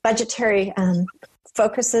are budgetary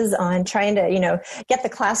focuses on trying to, get the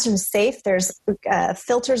classrooms safe. There's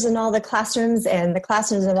filters in all the classrooms, and the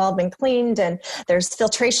classrooms have all been cleaned, and there's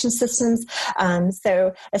filtration systems.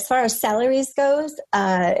 So as far as salaries goes,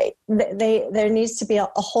 there needs to be a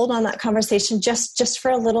hold on that conversation just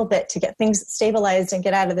for a little bit to get things stabilized and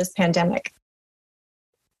get out of this pandemic.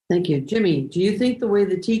 Thank you. Jimmy, do you think the way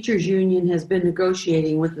the teachers union has been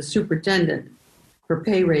negotiating with the superintendent for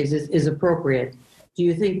pay raises is appropriate? Do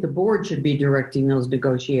you think the board should be directing those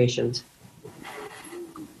negotiations?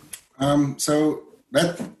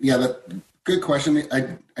 That good question.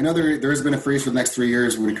 I know there has been a freeze for the next 3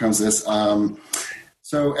 years when it comes to this.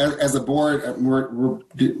 So as a board, we're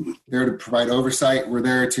there to provide oversight. We're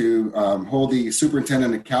there to hold the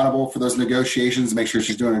superintendent accountable for those negotiations, make sure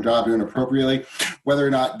she's doing her job, doing it appropriately. Whether or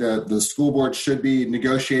not the school board should be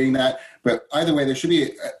negotiating that, but either way, there should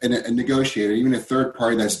be a negotiator, even a third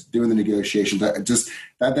party that's doing the negotiations.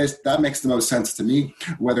 That makes the most sense to me.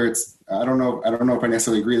 Whether it's I don't know if I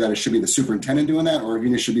necessarily agree that it should be the superintendent doing that, or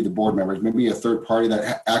even it should be the board members. Maybe a third party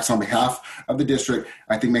that acts on behalf of the district.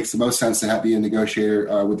 I think makes the most sense to be a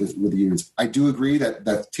negotiator with the unions. I do agree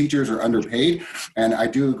that teachers are underpaid, and I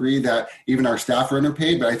do agree that even our staff are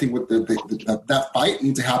underpaid. But I think that fight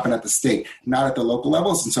needs to happen at the state, not at the local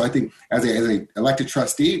levels. And so I think as a elected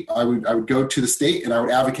trustee, I would go to the state and I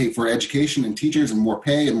would advocate for education and teachers and more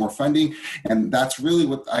pay and more funding. And that's really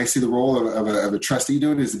what I see the role of a trustee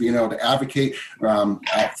doing, is being able to advocate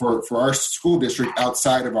for our school district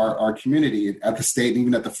outside of our community at the state and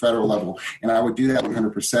even at the federal level. And I would do that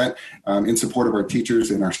 100% in support of our teachers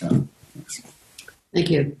and our staff. Thanks. Thank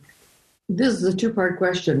you. This is a two-part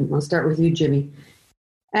question. I'll start with you, Jimmy.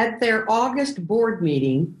 At their August board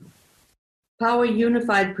meeting, Poway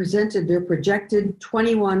Unified presented their projected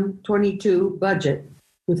 21-22 budget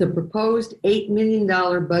with a proposed $8 million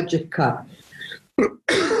budget cut.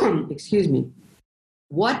 Excuse me.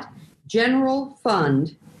 What general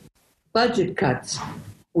fund budget cuts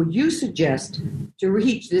would you suggest to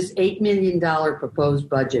reach this $8 million proposed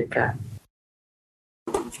budget cut?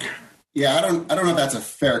 Yeah, I don't know if that's a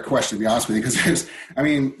fair question, to be honest with you, because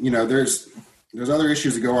there's other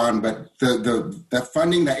issues that go on, but that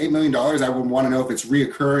funding, that $8 million, I would want to know if it's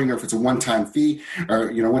reoccurring or if it's a one-time fee or,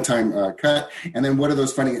 one-time cut. And then what are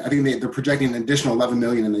those funding? I think they're projecting an additional $11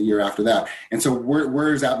 million in the year after that. And so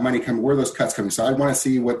where is that money coming? Where are those cuts coming? So I want to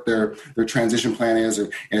see what their transition plan is,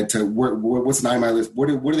 and to what's 9 miles. What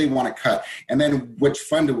do they want to cut? And then which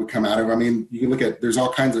fund it would come out of? I mean, you can look at, there's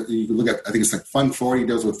all kinds of, you can look at, I think it's like Fund 40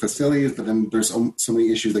 deals with facilities, but then there's so many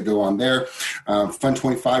issues that go on there. Fund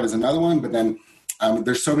 25 is another one, but then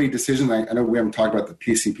there's so many decisions. I know we haven't talked about the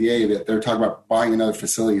PCPA, that they're talking about buying another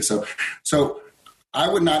facility. So I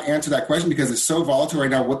would not answer that question because it's so volatile right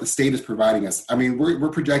now what the state is providing us. I mean, we're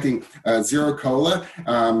projecting zero COLA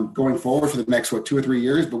going forward for the next, 2 or 3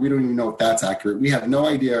 years, but we don't even know if that's accurate. We have no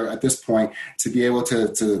idea at this point to be able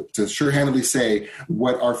to sure-handedly say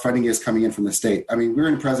what our funding is coming in from the state. I mean, we're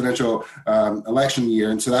in a presidential election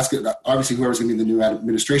year, and so that's good. Obviously, whoever's going to be the new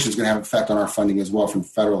administration is going to have an effect on our funding as well from the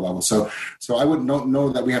federal level. So I wouldn't know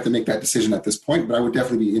that we have to make that decision at this point, but I would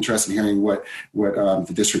definitely be interested in hearing what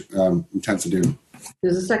the district intends to do.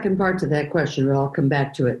 There's a second part to that question, but I'll come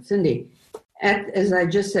back to it. Cindy, as I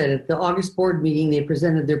just said, at the August board meeting, they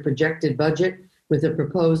presented their projected budget with a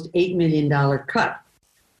proposed $8 million cut.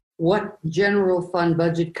 What general fund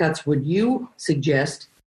budget cuts would you suggest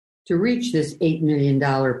to reach this $8 million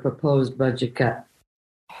proposed budget cut?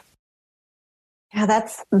 Yeah,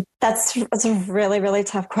 that's a really, really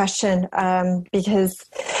tough question because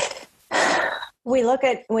we look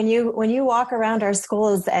at when you walk around our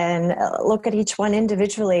schools and look at each one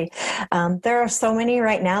individually, there are so many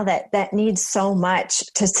right now that need so much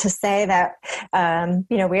to say that,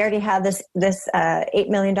 we already have this $8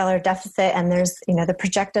 million deficit, and there's, the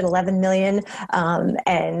projected 11 million,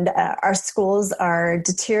 and our schools are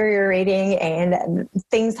deteriorating and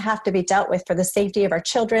things have to be dealt with for the safety of our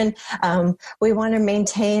children. We want to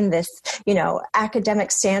maintain this, academic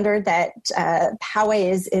standard that Poway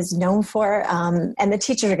is known for. And the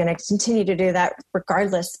teachers are going to continue to do that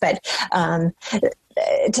regardless. But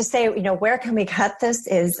to say, where can we cut this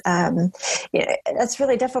is, that's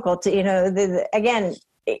really difficult. Again,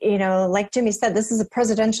 like Jimmy said, this is a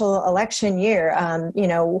presidential election year.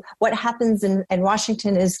 What happens in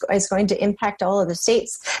Washington is going to impact all of the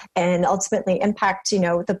states and ultimately impact,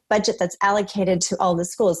 the budget that's allocated to all the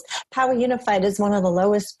schools. Poway Unified is one of the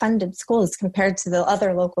lowest funded schools compared to the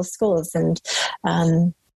other local schools. And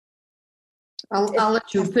I'll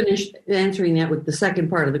let you finish answering that with the second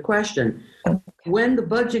part of the question. Okay. When the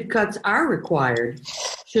budget cuts are required,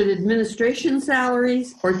 should administration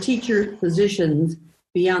salaries or teacher positions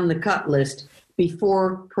be on the cut list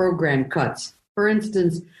before program cuts? For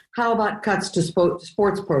instance, how about cuts to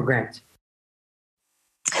sports programs?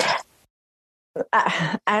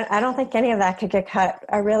 I don't think any of that could get cut.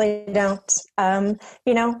 I really don't.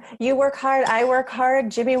 You work hard. I work hard.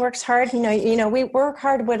 Jimmy works hard. We work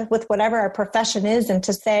hard with whatever our profession is, and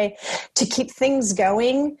to keep things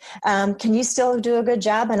going. Can you still do a good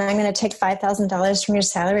job? And I'm going to take $5,000 from your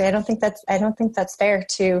salary. I don't think that's fair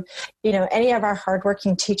to, any of our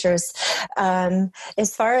hardworking teachers.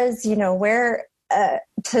 As far as, where,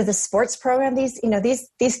 to the sports program, these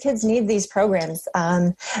kids need these programs.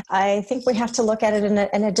 I think we have to look at it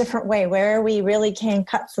in a different way, where we really can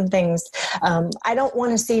cut some things. I don't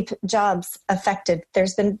want to see jobs affected.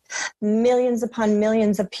 There's been millions upon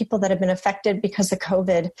millions of people that have been affected because of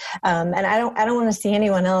COVID, and I don't want to see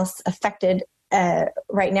anyone else affected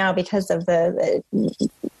right now because of the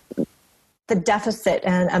deficit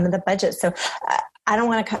and the budget. So. I don't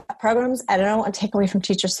want to cut programs. I don't want to take away from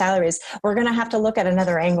teacher salaries. We're going to have to look at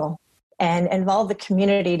another angle and involve the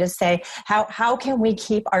community to say, how can we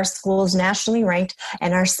keep our schools nationally ranked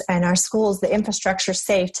and our schools, the infrastructure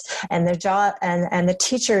safe, and the job and the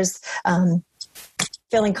teachers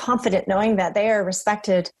feeling confident knowing that they are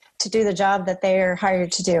respected to do the job that they are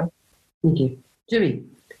hired to do. Thank you. Jimmy.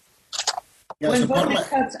 When budget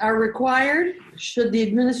cuts are required, should the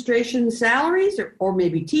administration salaries or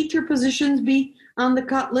maybe teacher positions be on the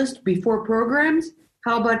cut list before programs?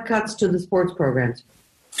 How about cuts to the sports programs?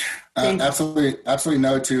 Absolutely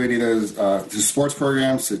no to any of those to sports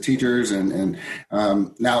programs, to teachers, and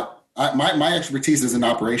now. My expertise is in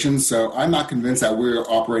operations, so I'm not convinced that we're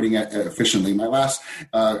operating efficiently. My last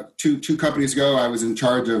two companies ago, I was in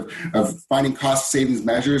charge of finding cost savings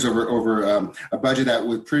measures over a budget that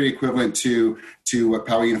was pretty equivalent to what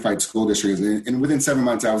Poway Unified School District is. And within 7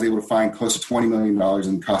 months, I was able to find close to $20 million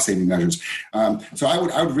in cost saving measures. So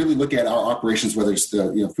I would really look at our operations, whether it's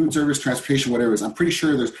the food service, transportation, whatever it is. I'm pretty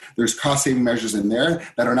sure there's cost saving measures in there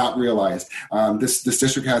that are not realized. This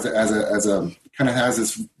district has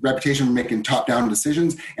this reputation for making top-down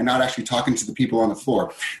decisions and not actually talking to the people on the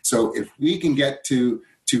floor. So if we can get to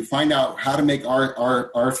find out how to make our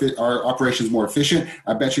operations more efficient,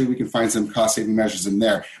 I bet you we can find some cost-saving measures in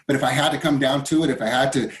there. But if I had to come down to it, if I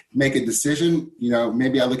had to make a decision,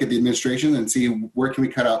 maybe I look at the administration and see where can we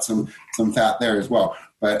cut out some fat there as well.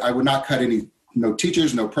 But I would not cut any, no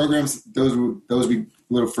teachers, no programs. Those would be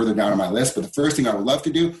a little further down on my list. But the first thing I would love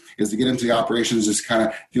to do is to get into the operations, just kind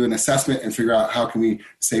of do an assessment and figure out how can we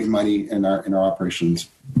save money in our operations.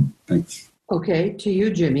 Thanks. Okay, to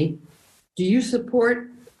you, Jimmy. Do you support,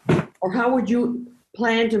 or how would you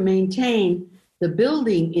plan to maintain the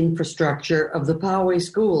building infrastructure of the Poway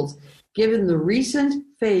schools, given the recent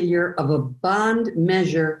failure of a bond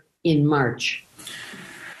measure in March?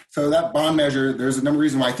 So that bond measure, there's a number of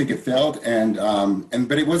reasons why I think it failed,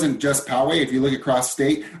 but it wasn't just Poway. If you look across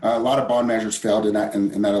state, a lot of bond measures failed in that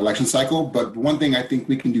election cycle. But one thing I think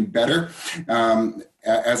we can do better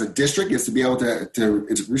as a district is to be able to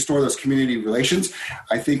restore those community relations.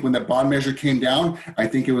 I think when the bond measure came down, I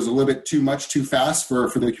think it was a little bit too much, too fast for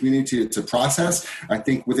the community to process. I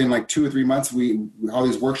think within like 2 or 3 months, all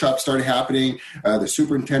these workshops started happening. The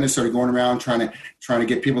superintendent started going around trying to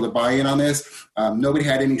get people to buy in on this. Nobody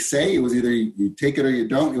had any say. It was either you take it or you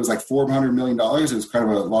don't. It was like $400 million. It was kind of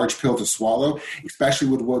a large pill to swallow, especially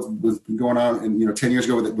with what was going on 10 years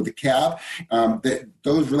ago with the CAB.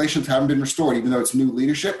 Those relations haven't been restored, even though it's new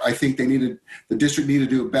leadership. I think the district needed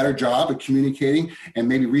to do a better job of communicating and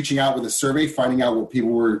maybe reaching out with a survey, finding out what people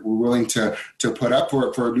were willing to put up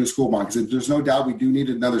for a new school bond. Because there's no doubt we do need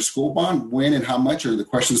another school bond. When and how much are the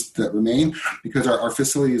questions that remain, because our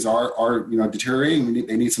facilities are deteriorating.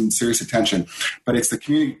 They need some serious attention. But it's the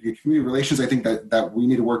community relations, I think, that we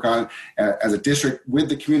need to work on as a district with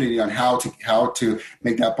the community on how to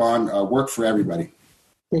make that bond work for everybody.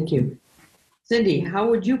 Thank you. Cindy, how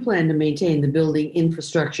would you plan to maintain the building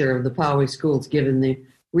infrastructure of the Poway schools given the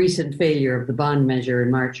recent failure of the bond measure in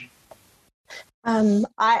March?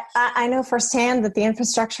 I know firsthand that the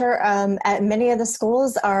infrastructure at many of the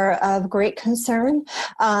schools are of great concern.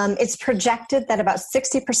 It's projected that about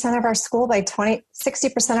 60% of our schools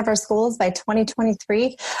by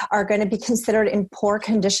 2023 are going to be considered in poor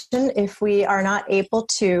condition if we are not able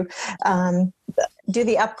to do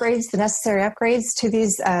the upgrades, the necessary upgrades to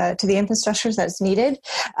these to the infrastructures that's needed.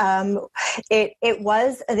 It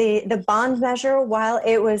was the bond measure. While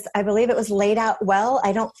it was, I believe, it was laid out well.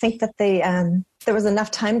 I don't think that there was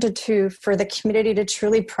enough time for the community to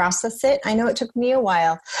truly process it. I know it took me a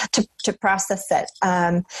while to process it,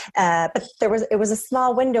 but it was a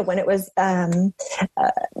small window when it was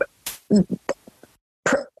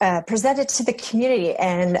presented to the community,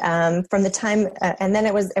 and from the time, and then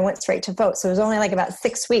it went straight to vote. So it was only like about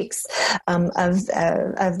 6 weeks of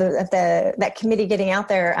that committee getting out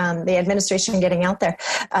there, the administration getting out there.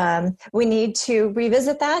 We need to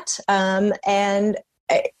revisit that, and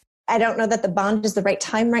I don't know that the bond is the right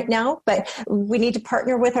time right now, but we need to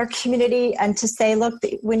partner with our community and to say, look,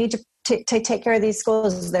 we need to take care of these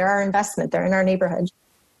schools. They're our investment. They're in our neighborhood.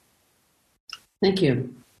 Thank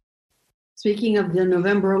you. Speaking of the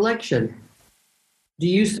November election, do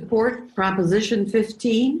you support Proposition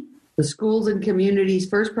 15, the schools and communities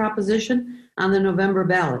first proposition on the November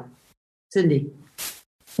ballot? Cindy.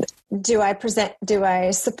 Do I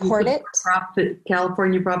support it?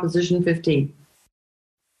 California Proposition 15.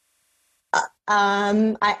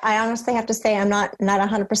 I honestly have to say I'm not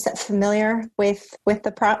 100% familiar with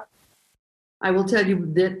the prop. I will tell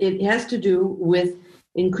you that it has to do with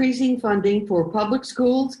increasing funding for public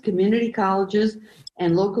schools, community colleges,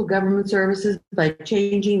 and local government services by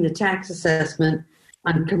changing the tax assessment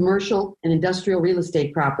on commercial and industrial real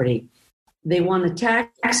estate property. They want to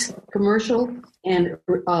tax commercial and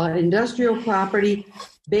industrial property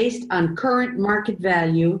based on current market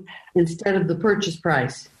value instead of the purchase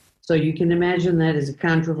price. So you can imagine that is a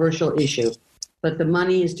controversial issue. But the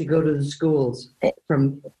money is to go to the schools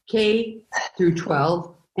from K through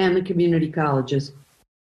 12 and the community colleges.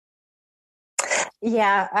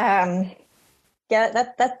 Yeah,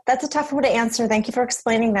 that's a tough one to answer. Thank you for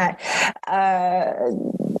explaining that.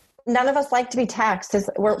 None of us like to be taxed.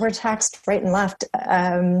 We're taxed right and left.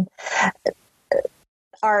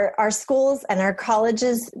 Our schools and our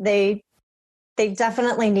colleges, they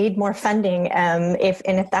definitely need more funding.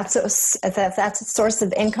 If that's a source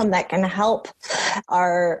of income that can help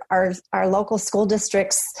our local school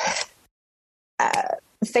districts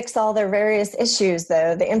fix all their various issues,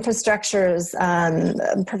 the infrastructures,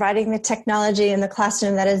 providing the technology in the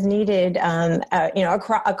classroom that is needed,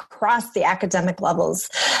 across the academic levels.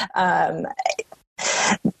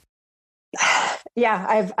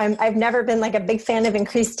 Yeah, I've never been like a big fan of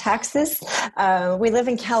increased taxes. We live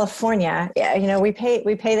in California. We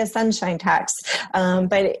pay the sunshine tax,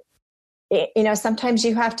 but sometimes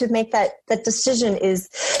you have to make that decision. Is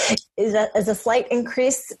a slight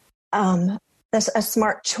increase a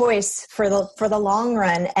smart choice for the long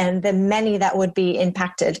run and the many that would be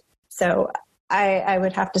impacted? So I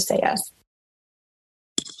would have to say yes.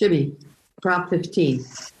 Jimmy, Prop 15.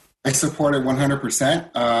 I support it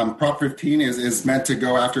 100%. Prop 15 is meant to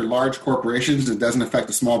go after large corporations. It doesn't affect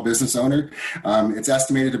the small business owner. It's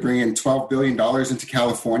estimated to bring in $12 billion into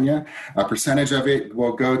California. A percentage of it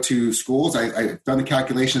will go to schools. I've done the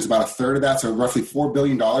calculations, about a third of that, so roughly $4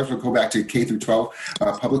 billion will go back to K through 12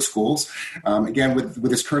 public schools. Again,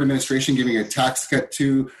 with this current administration giving a tax cut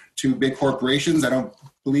to big corporations, I don't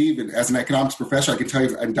believe, as an economics professor, I can tell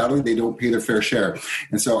you undoubtedly they don't pay their fair share.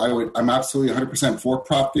 And so I'm absolutely 100% for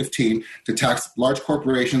Prop 15 to tax large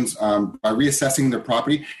corporations by reassessing their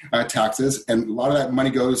property taxes. And a lot of that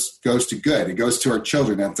money goes to good. It goes to our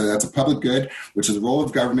children. That's a public good, which is the role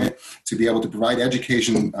of government to be able to provide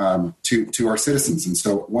education to our citizens. And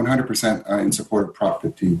so 100% in support of Prop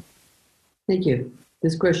 15. Thank you.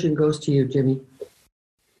 This question goes to you, Jimmy.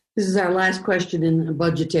 This is our last question in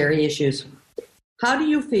budgetary issues. How do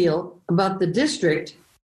you feel about the district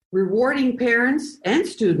rewarding parents and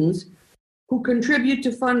students who contribute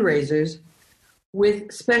to fundraisers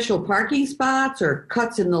with special parking spots or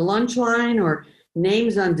cuts in the lunch line or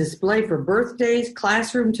names on display for birthdays,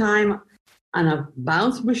 classroom time on a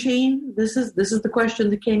bounce machine? This is the question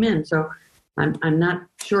that came in, so I'm not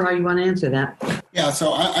sure how you want to answer that. Yeah,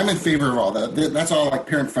 so I'm in favor of all that. That's all like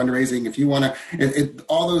parent fundraising. If you want to,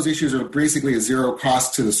 all those issues are basically a zero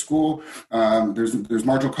cost to the school. There's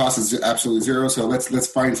marginal cost is absolutely zero. So let's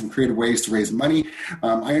find some creative ways to raise money.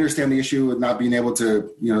 I understand the issue with not being able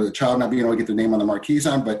to, the child not being able to get their name on the marquee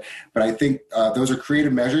sign, but I think those are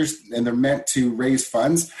creative measures and they're meant to raise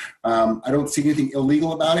funds. I don't see anything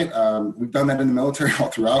illegal about it. We've done that in the military all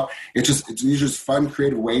throughout. These are just fun,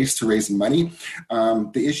 creative ways to raise money.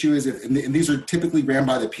 The issue is and these are typically ran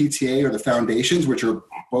by the PTA or the foundations, which are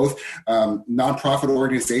both nonprofit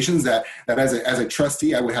organizations that as a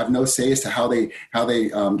trustee, I would have no say as to how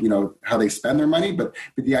they spend their money. But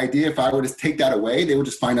the idea, if I were to take that away, they would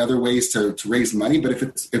just find other ways to raise money. But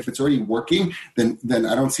if it's already working, then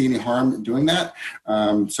I don't see any harm in doing that.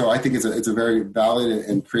 So I think it's a very valid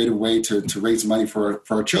and creative way to raise money for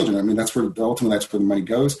our children. I mean, that's where the money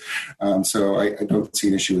goes. So I don't see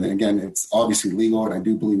an issue with it. Again, it's obviously legal, and I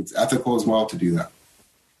do believe it's ethical as well to do that.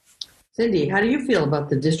 Cindy, how do you feel about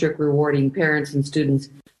the district rewarding parents and students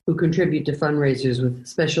who contribute to fundraisers with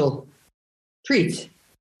special treats,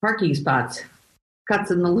 parking spots,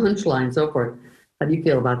 cuts in the lunch line, so forth? How do you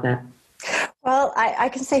feel about that? Well, I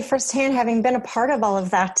can say firsthand, having been a part of all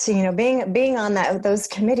of that, being on those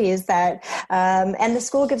committees, that and the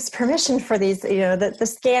school gives permission for these, the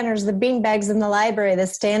scanners, the bean bags in the library, the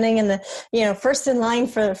standing in the, first in line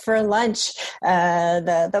for lunch,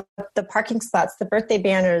 the parking spots, the birthday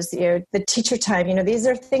banners, the teacher time. These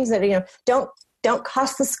are things that don't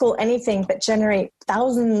cost the school anything but generate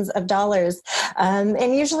thousands of dollars,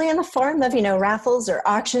 and usually in the form of raffles or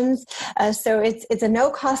auctions. So it's a no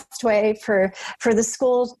cost way for the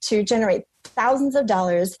school to generate thousands of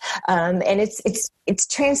dollars, and it's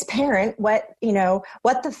transparent what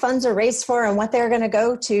the funds are raised for and what they're going to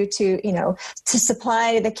go to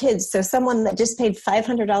supply the kids. So someone that just paid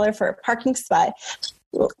 $500 for a parking spot,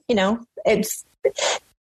 it's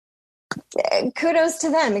kudos to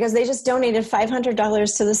them, because they just donated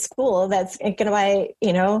 $500 to the school that's going to buy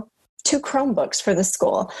 2 Chromebooks for the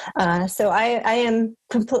school. So I am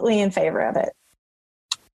completely in favor of it.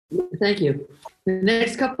 Thank you. The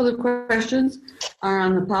next couple of questions are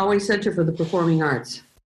on the Poway Center for the Performing Arts.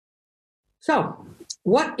 So,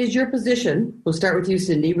 what is your position? We'll start with you,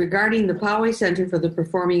 Cindy, regarding the Poway Center for the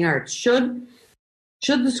Performing Arts. Should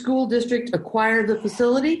the school district acquire the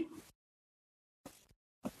facility?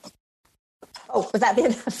 Oh, was that the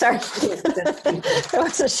end? Sorry. I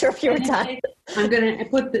wasn't sure if you were done. I'm going to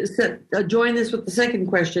put this, join this with the second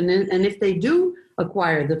question. And if they do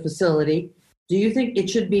acquire the facility, do you think it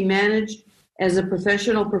should be managed as a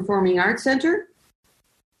professional performing arts center?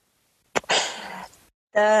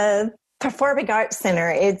 The Performing Arts Center,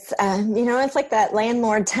 it's it's like that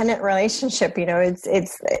landlord-tenant relationship.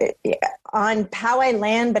 It's on Poway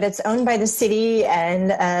land, but it's owned by the city,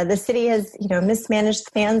 and the city has mismanaged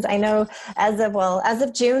funds. I know as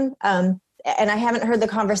of June. And I haven't heard the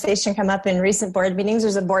conversation come up in recent board meetings.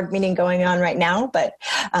 There's a board meeting going on right now, but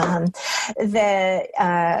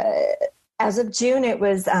as of June, it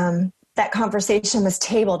was that conversation was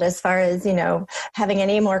tabled as far as, having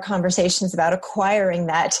any more conversations about acquiring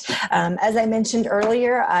that. As I mentioned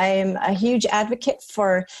earlier, I'm a huge advocate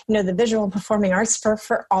for, the visual and performing arts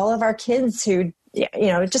for all of our kids who,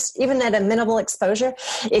 just even at a minimal exposure.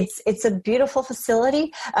 It's a beautiful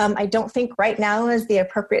facility. I don't think right now is the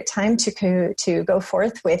appropriate time to go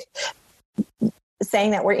forth with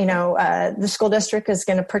saying that we're, the school district is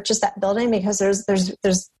going to purchase that building, because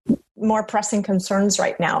there's more pressing concerns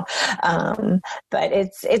right now. But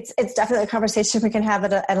it's definitely a conversation we can have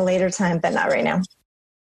at a later time, but not right now.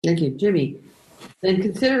 Thank you, Jimmy. Then,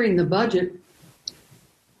 considering the budget,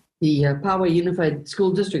 the Poway Unified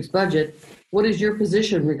School District's budget, what is your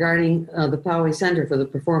position regarding the Poway Center for the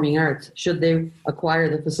Performing Arts? Should they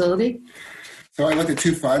acquire the facility? So I looked at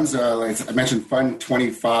 2 funds. Like I mentioned, Fund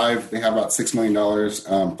 25, they have about $6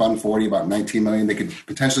 million. Fund 40, about $19 million. They could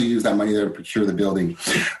potentially use that money there to procure the building.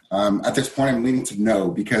 At this point, I'm leaning to no,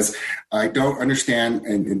 because I don't understand,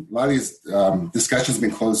 and a lot of these discussions have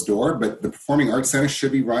been closed door, but the Performing Arts Center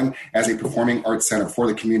should be run as a performing arts center for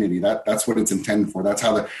the community. That's what it's intended for. That's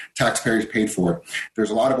how the taxpayers paid for it. There's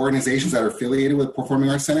a lot of organizations that are affiliated with Performing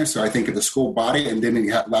Arts Center, so I think if the school bought it and didn't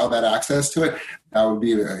allow that access to it, that would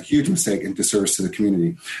be a huge mistake and disservice to the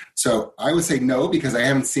community. So I would say no, because I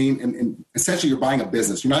haven't seen, and essentially you're buying a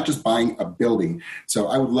business. You're not just buying a building. So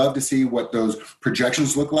I would love to see what those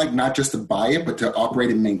projections look like. like, not just to buy it, but to operate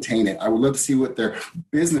and maintain it. I would love to see what their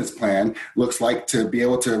business plan looks like to be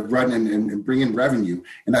able to run and bring in revenue.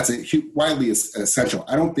 And that's widely essential.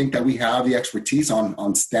 I don't think that we have the expertise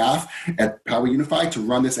on staff at Poway Unified to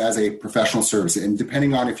run this as a professional service. And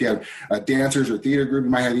depending on if you have dancers or theater group, you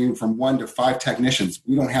might have even from 1 to 5 technicians.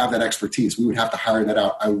 We don't have that expertise. We would have to hire that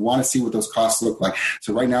out. I want to see what those costs look like.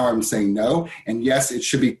 So right now I'm saying no. And yes, it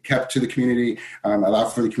should be kept to the community, allow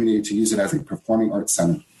for the community to use it as a performing arts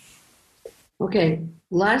center. Okay,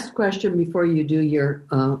 last question before you do your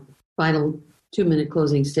final 2-minute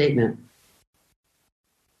closing statement.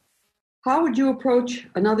 How would you approach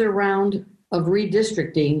another round of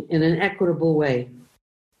redistricting in an equitable way?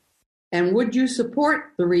 And would you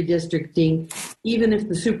support the redistricting even if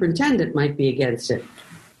the superintendent might be against it?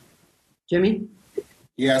 Jimmy?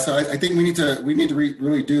 Yeah, so I think we need to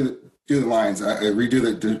really do the lines, redo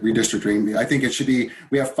the redistricting. I think it should be,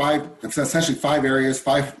 we have essentially 5 areas,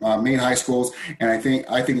 5 main high schools. And I think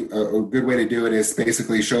a good way to do it is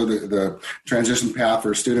basically show the transition path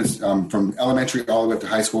for students from elementary all the way up to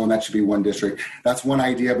high school. And that should be one district. That's one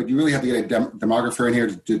idea, but you really have to get a demographer in here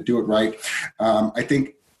to do it right. I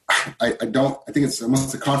think it's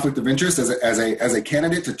almost a conflict of interest as a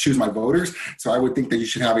candidate to choose my voters. So I would think that you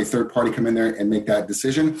should have a third party come in there and make that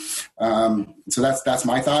decision. So that's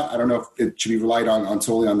my thought. I don't know if it should be relied on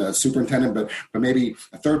solely on the superintendent, but maybe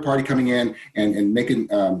a third party coming in and making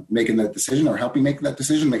that decision or helping make that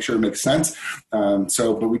decision, make sure it makes sense.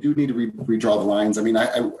 But we do need to redraw the lines. I mean,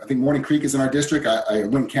 I think Morning Creek is in our district. I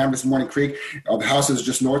went and canvassed Morning Creek. The houses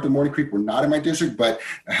just north of Morning Creek were not in my district, but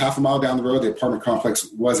a half a mile down the road, the apartment complex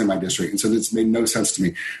was in my district, and so this made no sense to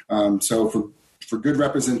me. So for good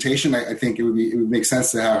representation, I think it would make sense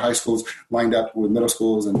to have high schools lined up with middle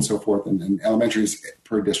schools and so forth, and elementaries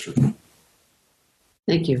per district.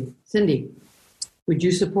 Thank you, Cindy. Would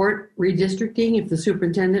you support redistricting if the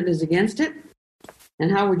superintendent is against it?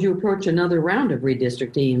 And how would you approach another round of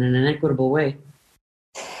redistricting in an equitable way?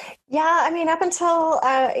 Yeah, I mean, up until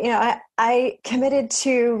I committed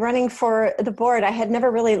to running for the board, I had never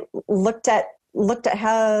really looked at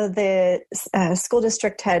how the school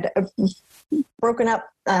district had broken up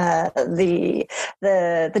the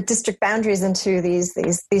district boundaries into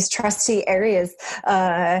these trustee areas.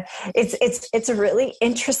 It's a really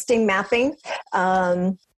interesting mapping.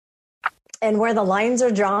 And where the lines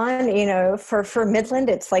are drawn, for Midland,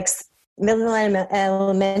 it's like Midland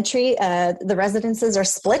Elementary, the residences are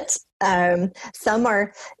split. Some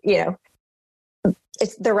are,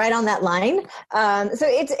 they're right on that line. So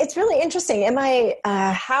it's really interesting. How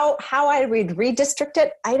I would redistrict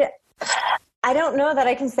it? I don't know that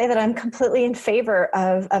I can say that I'm completely in favor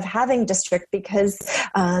of having district because,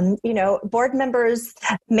 board members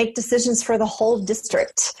make decisions for the whole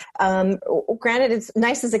district. Granted, it's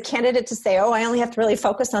nice as a candidate to say, I only have to really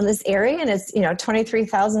focus on this area and it's,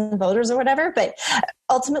 23,000 voters or whatever. But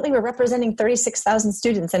ultimately, we're representing 36,000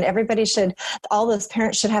 students and all those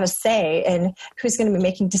parents should have a say in who's going to be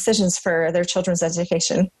making decisions for their children's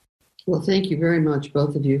education. Well, thank you very much,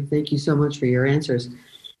 both of you. Thank you so much for your answers.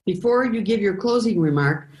 Before you give your closing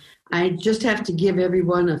remark, I just have to give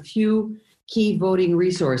everyone a few key voting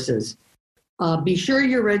resources. Be sure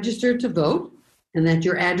you're registered to vote and that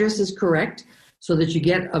your address is correct so that you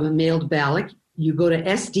get a mailed ballot. You go to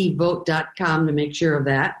sdvote.com to make sure of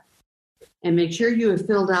that. And make sure you have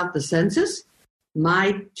filled out the census,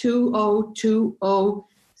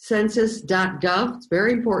 my2020census.gov. It's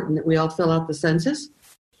very important that we all fill out the census.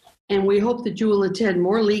 And we hope that you will attend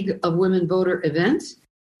more League of Women Voter events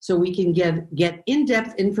so we can get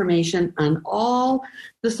in-depth information on all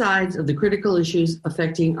the sides of the critical issues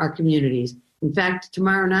affecting our communities. In fact,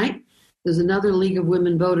 tomorrow night, there's another League of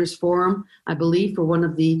Women Voters Forum, I believe, for one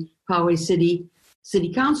of the Poway City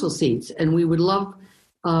Council seats. And we would love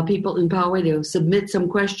people in Poway to submit some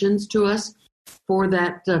questions to us for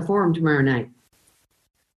that forum tomorrow night.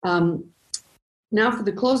 Now for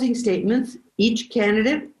the closing statements, each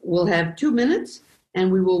candidate will have 2 minutes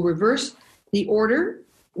and we will reverse the order.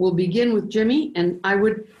 We'll begin with Jimmy, and I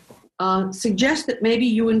would suggest that maybe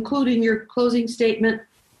you include in your closing statement,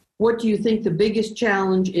 what do you think the biggest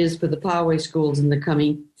challenge is for the Poway schools in the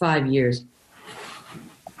coming 5 years?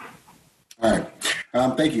 All right.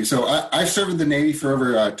 Thank you. So I've served in the Navy for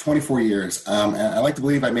over 24 years. And I like to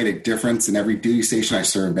believe I made a difference in every duty station I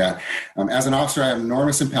served at. As an officer, I have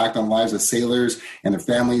enormous impact on the lives of sailors and their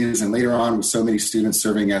families, and later on with so many students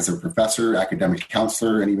serving as a professor, academic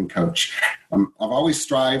counselor, and even coach. I've always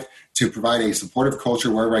strived to provide a supportive culture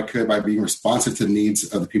wherever I could by being responsive to the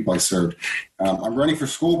needs of the people I served. I'm running for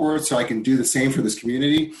school board so I can do the same for this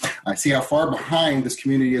community. I see how far behind this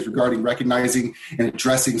community is regarding recognizing and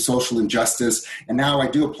addressing social injustice. And now I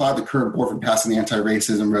do applaud the current board for passing the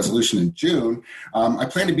anti-racism resolution in June. I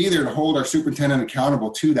plan to be there to hold our superintendent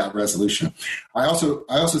accountable to that resolution. I also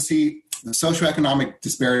see the socioeconomic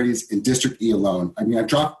disparities in District E alone. I mean, I've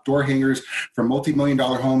dropped door hangers from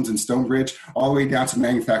multi-million-dollar homes in Stonebridge all the way down to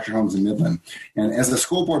manufactured homes in Midland. And as a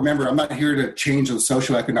school board member, I'm not here to change those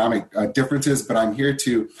socioeconomic differences, but I'm here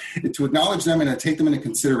to acknowledge them and to take them into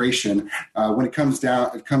consideration when it comes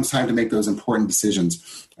time to make those important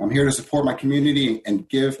decisions. I'm here to support my community and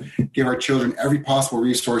give our children every possible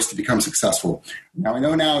resource to become successful. Now, I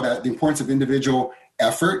know now that the importance of individual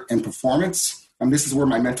effort and performance. This is where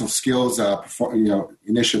my mental skills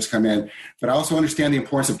initiatives come in. But I also understand the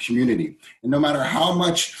importance of community. And no matter how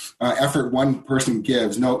much effort one person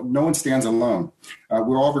gives, no one stands alone.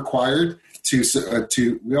 We're all required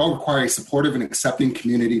we all require a supportive and accepting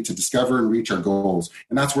community to discover and reach our goals.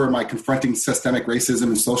 And that's where my confronting systemic racism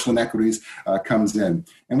and social inequities comes in.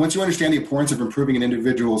 And once you understand the importance of improving an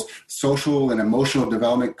individual's social and emotional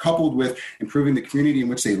development, coupled with improving the community in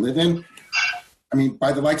which they live in, I mean,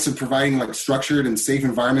 by the likes of providing structured and safe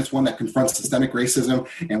environments, one that confronts systemic racism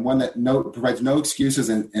and one that provides no excuses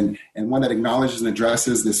and one that acknowledges and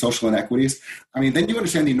addresses the social inequities, I mean, then you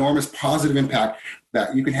understand the enormous positive impact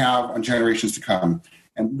that you can have on generations to come.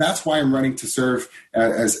 And that's why I'm running to serve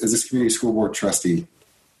as this community school board trustee.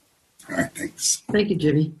 All right, thanks. Thank you,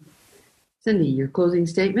 Jimmy. Cindy, your closing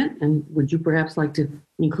statement, and would you perhaps like to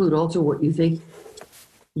include also what you think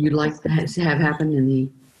you'd like to have happen in the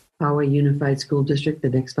Poway Unified School District the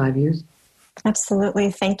next 5 years?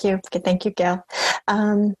 Absolutely. Thank you. Thank you, Gail.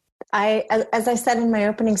 As I said in my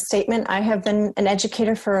opening statement, I have been an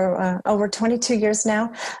educator for over 22 years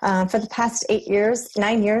now. For the past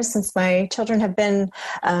 9 years since my children have been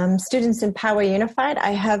students in Poway Unified,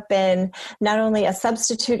 I have been not only a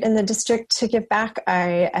substitute in the district to give back,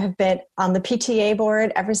 I have been on the PTA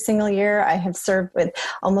board every single year. I have served with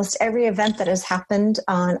almost every event that has happened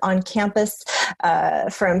on campus,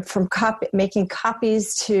 from making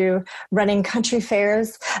copies to running country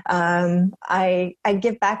fairs. I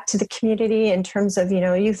give back to the community in terms of,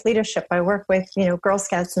 youth leadership. I work with, Girl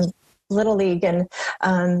Scouts and Little League, and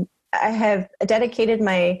I have dedicated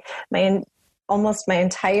almost my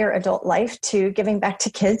entire adult life to giving back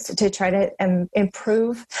to kids to try to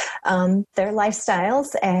improve their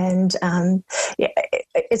lifestyles. And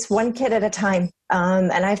it's one kid at a time.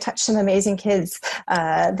 And I've touched some amazing kids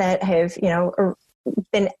that have,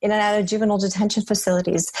 been in and out of juvenile detention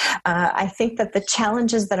facilities. I think that the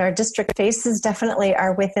challenges that our district faces definitely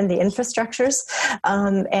are within the infrastructures,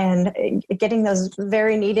 and getting those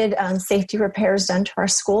very needed safety repairs done to our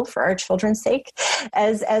school for our children's sake,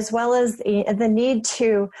 as well as the need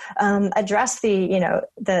to address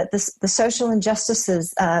the social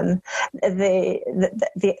injustices, the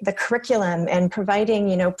curriculum, and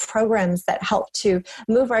providing programs that help to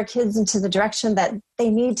move our kids into the direction that they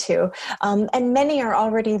need to, and many are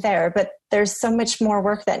already there, but there's so much more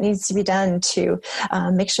work that needs to be done to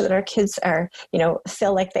make sure that our kids are,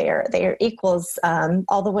 feel like they are equals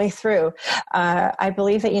all the way through. I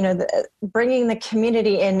believe that bringing the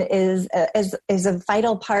community in is a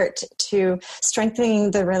vital part to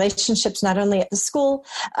strengthening the relationships not only at the school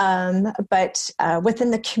but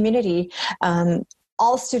within the community.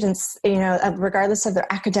 All students, regardless of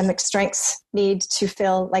their academic strengths, need to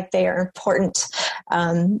feel like they are important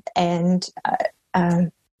and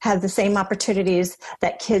have the same opportunities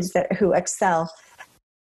that kids who excel.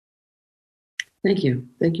 Thank you.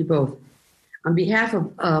 Thank you both. On behalf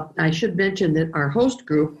of, I should mention that our host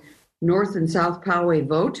group, North and South Poway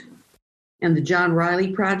Vote, and the John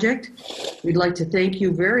Riley Project, we'd like to thank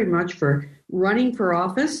you very much for running for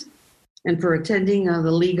office and for attending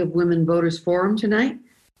the League of Women Voters Forum tonight.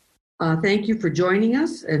 Thank you for joining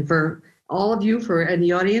us, and for all of you in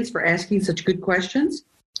the audience for asking such good questions.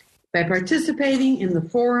 By participating in the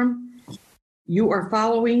forum, you are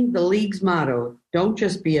following the League's motto: don't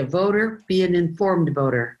just be a voter, be an informed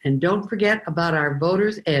voter. And don't forget about our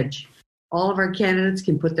Voters Edge. All of our candidates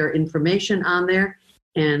can put their information on there,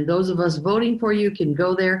 and those of us voting for you can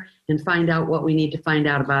go there and find out what we need to find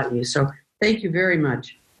out about you. So thank you very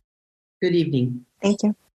much. Good evening. Thank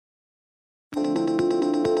you.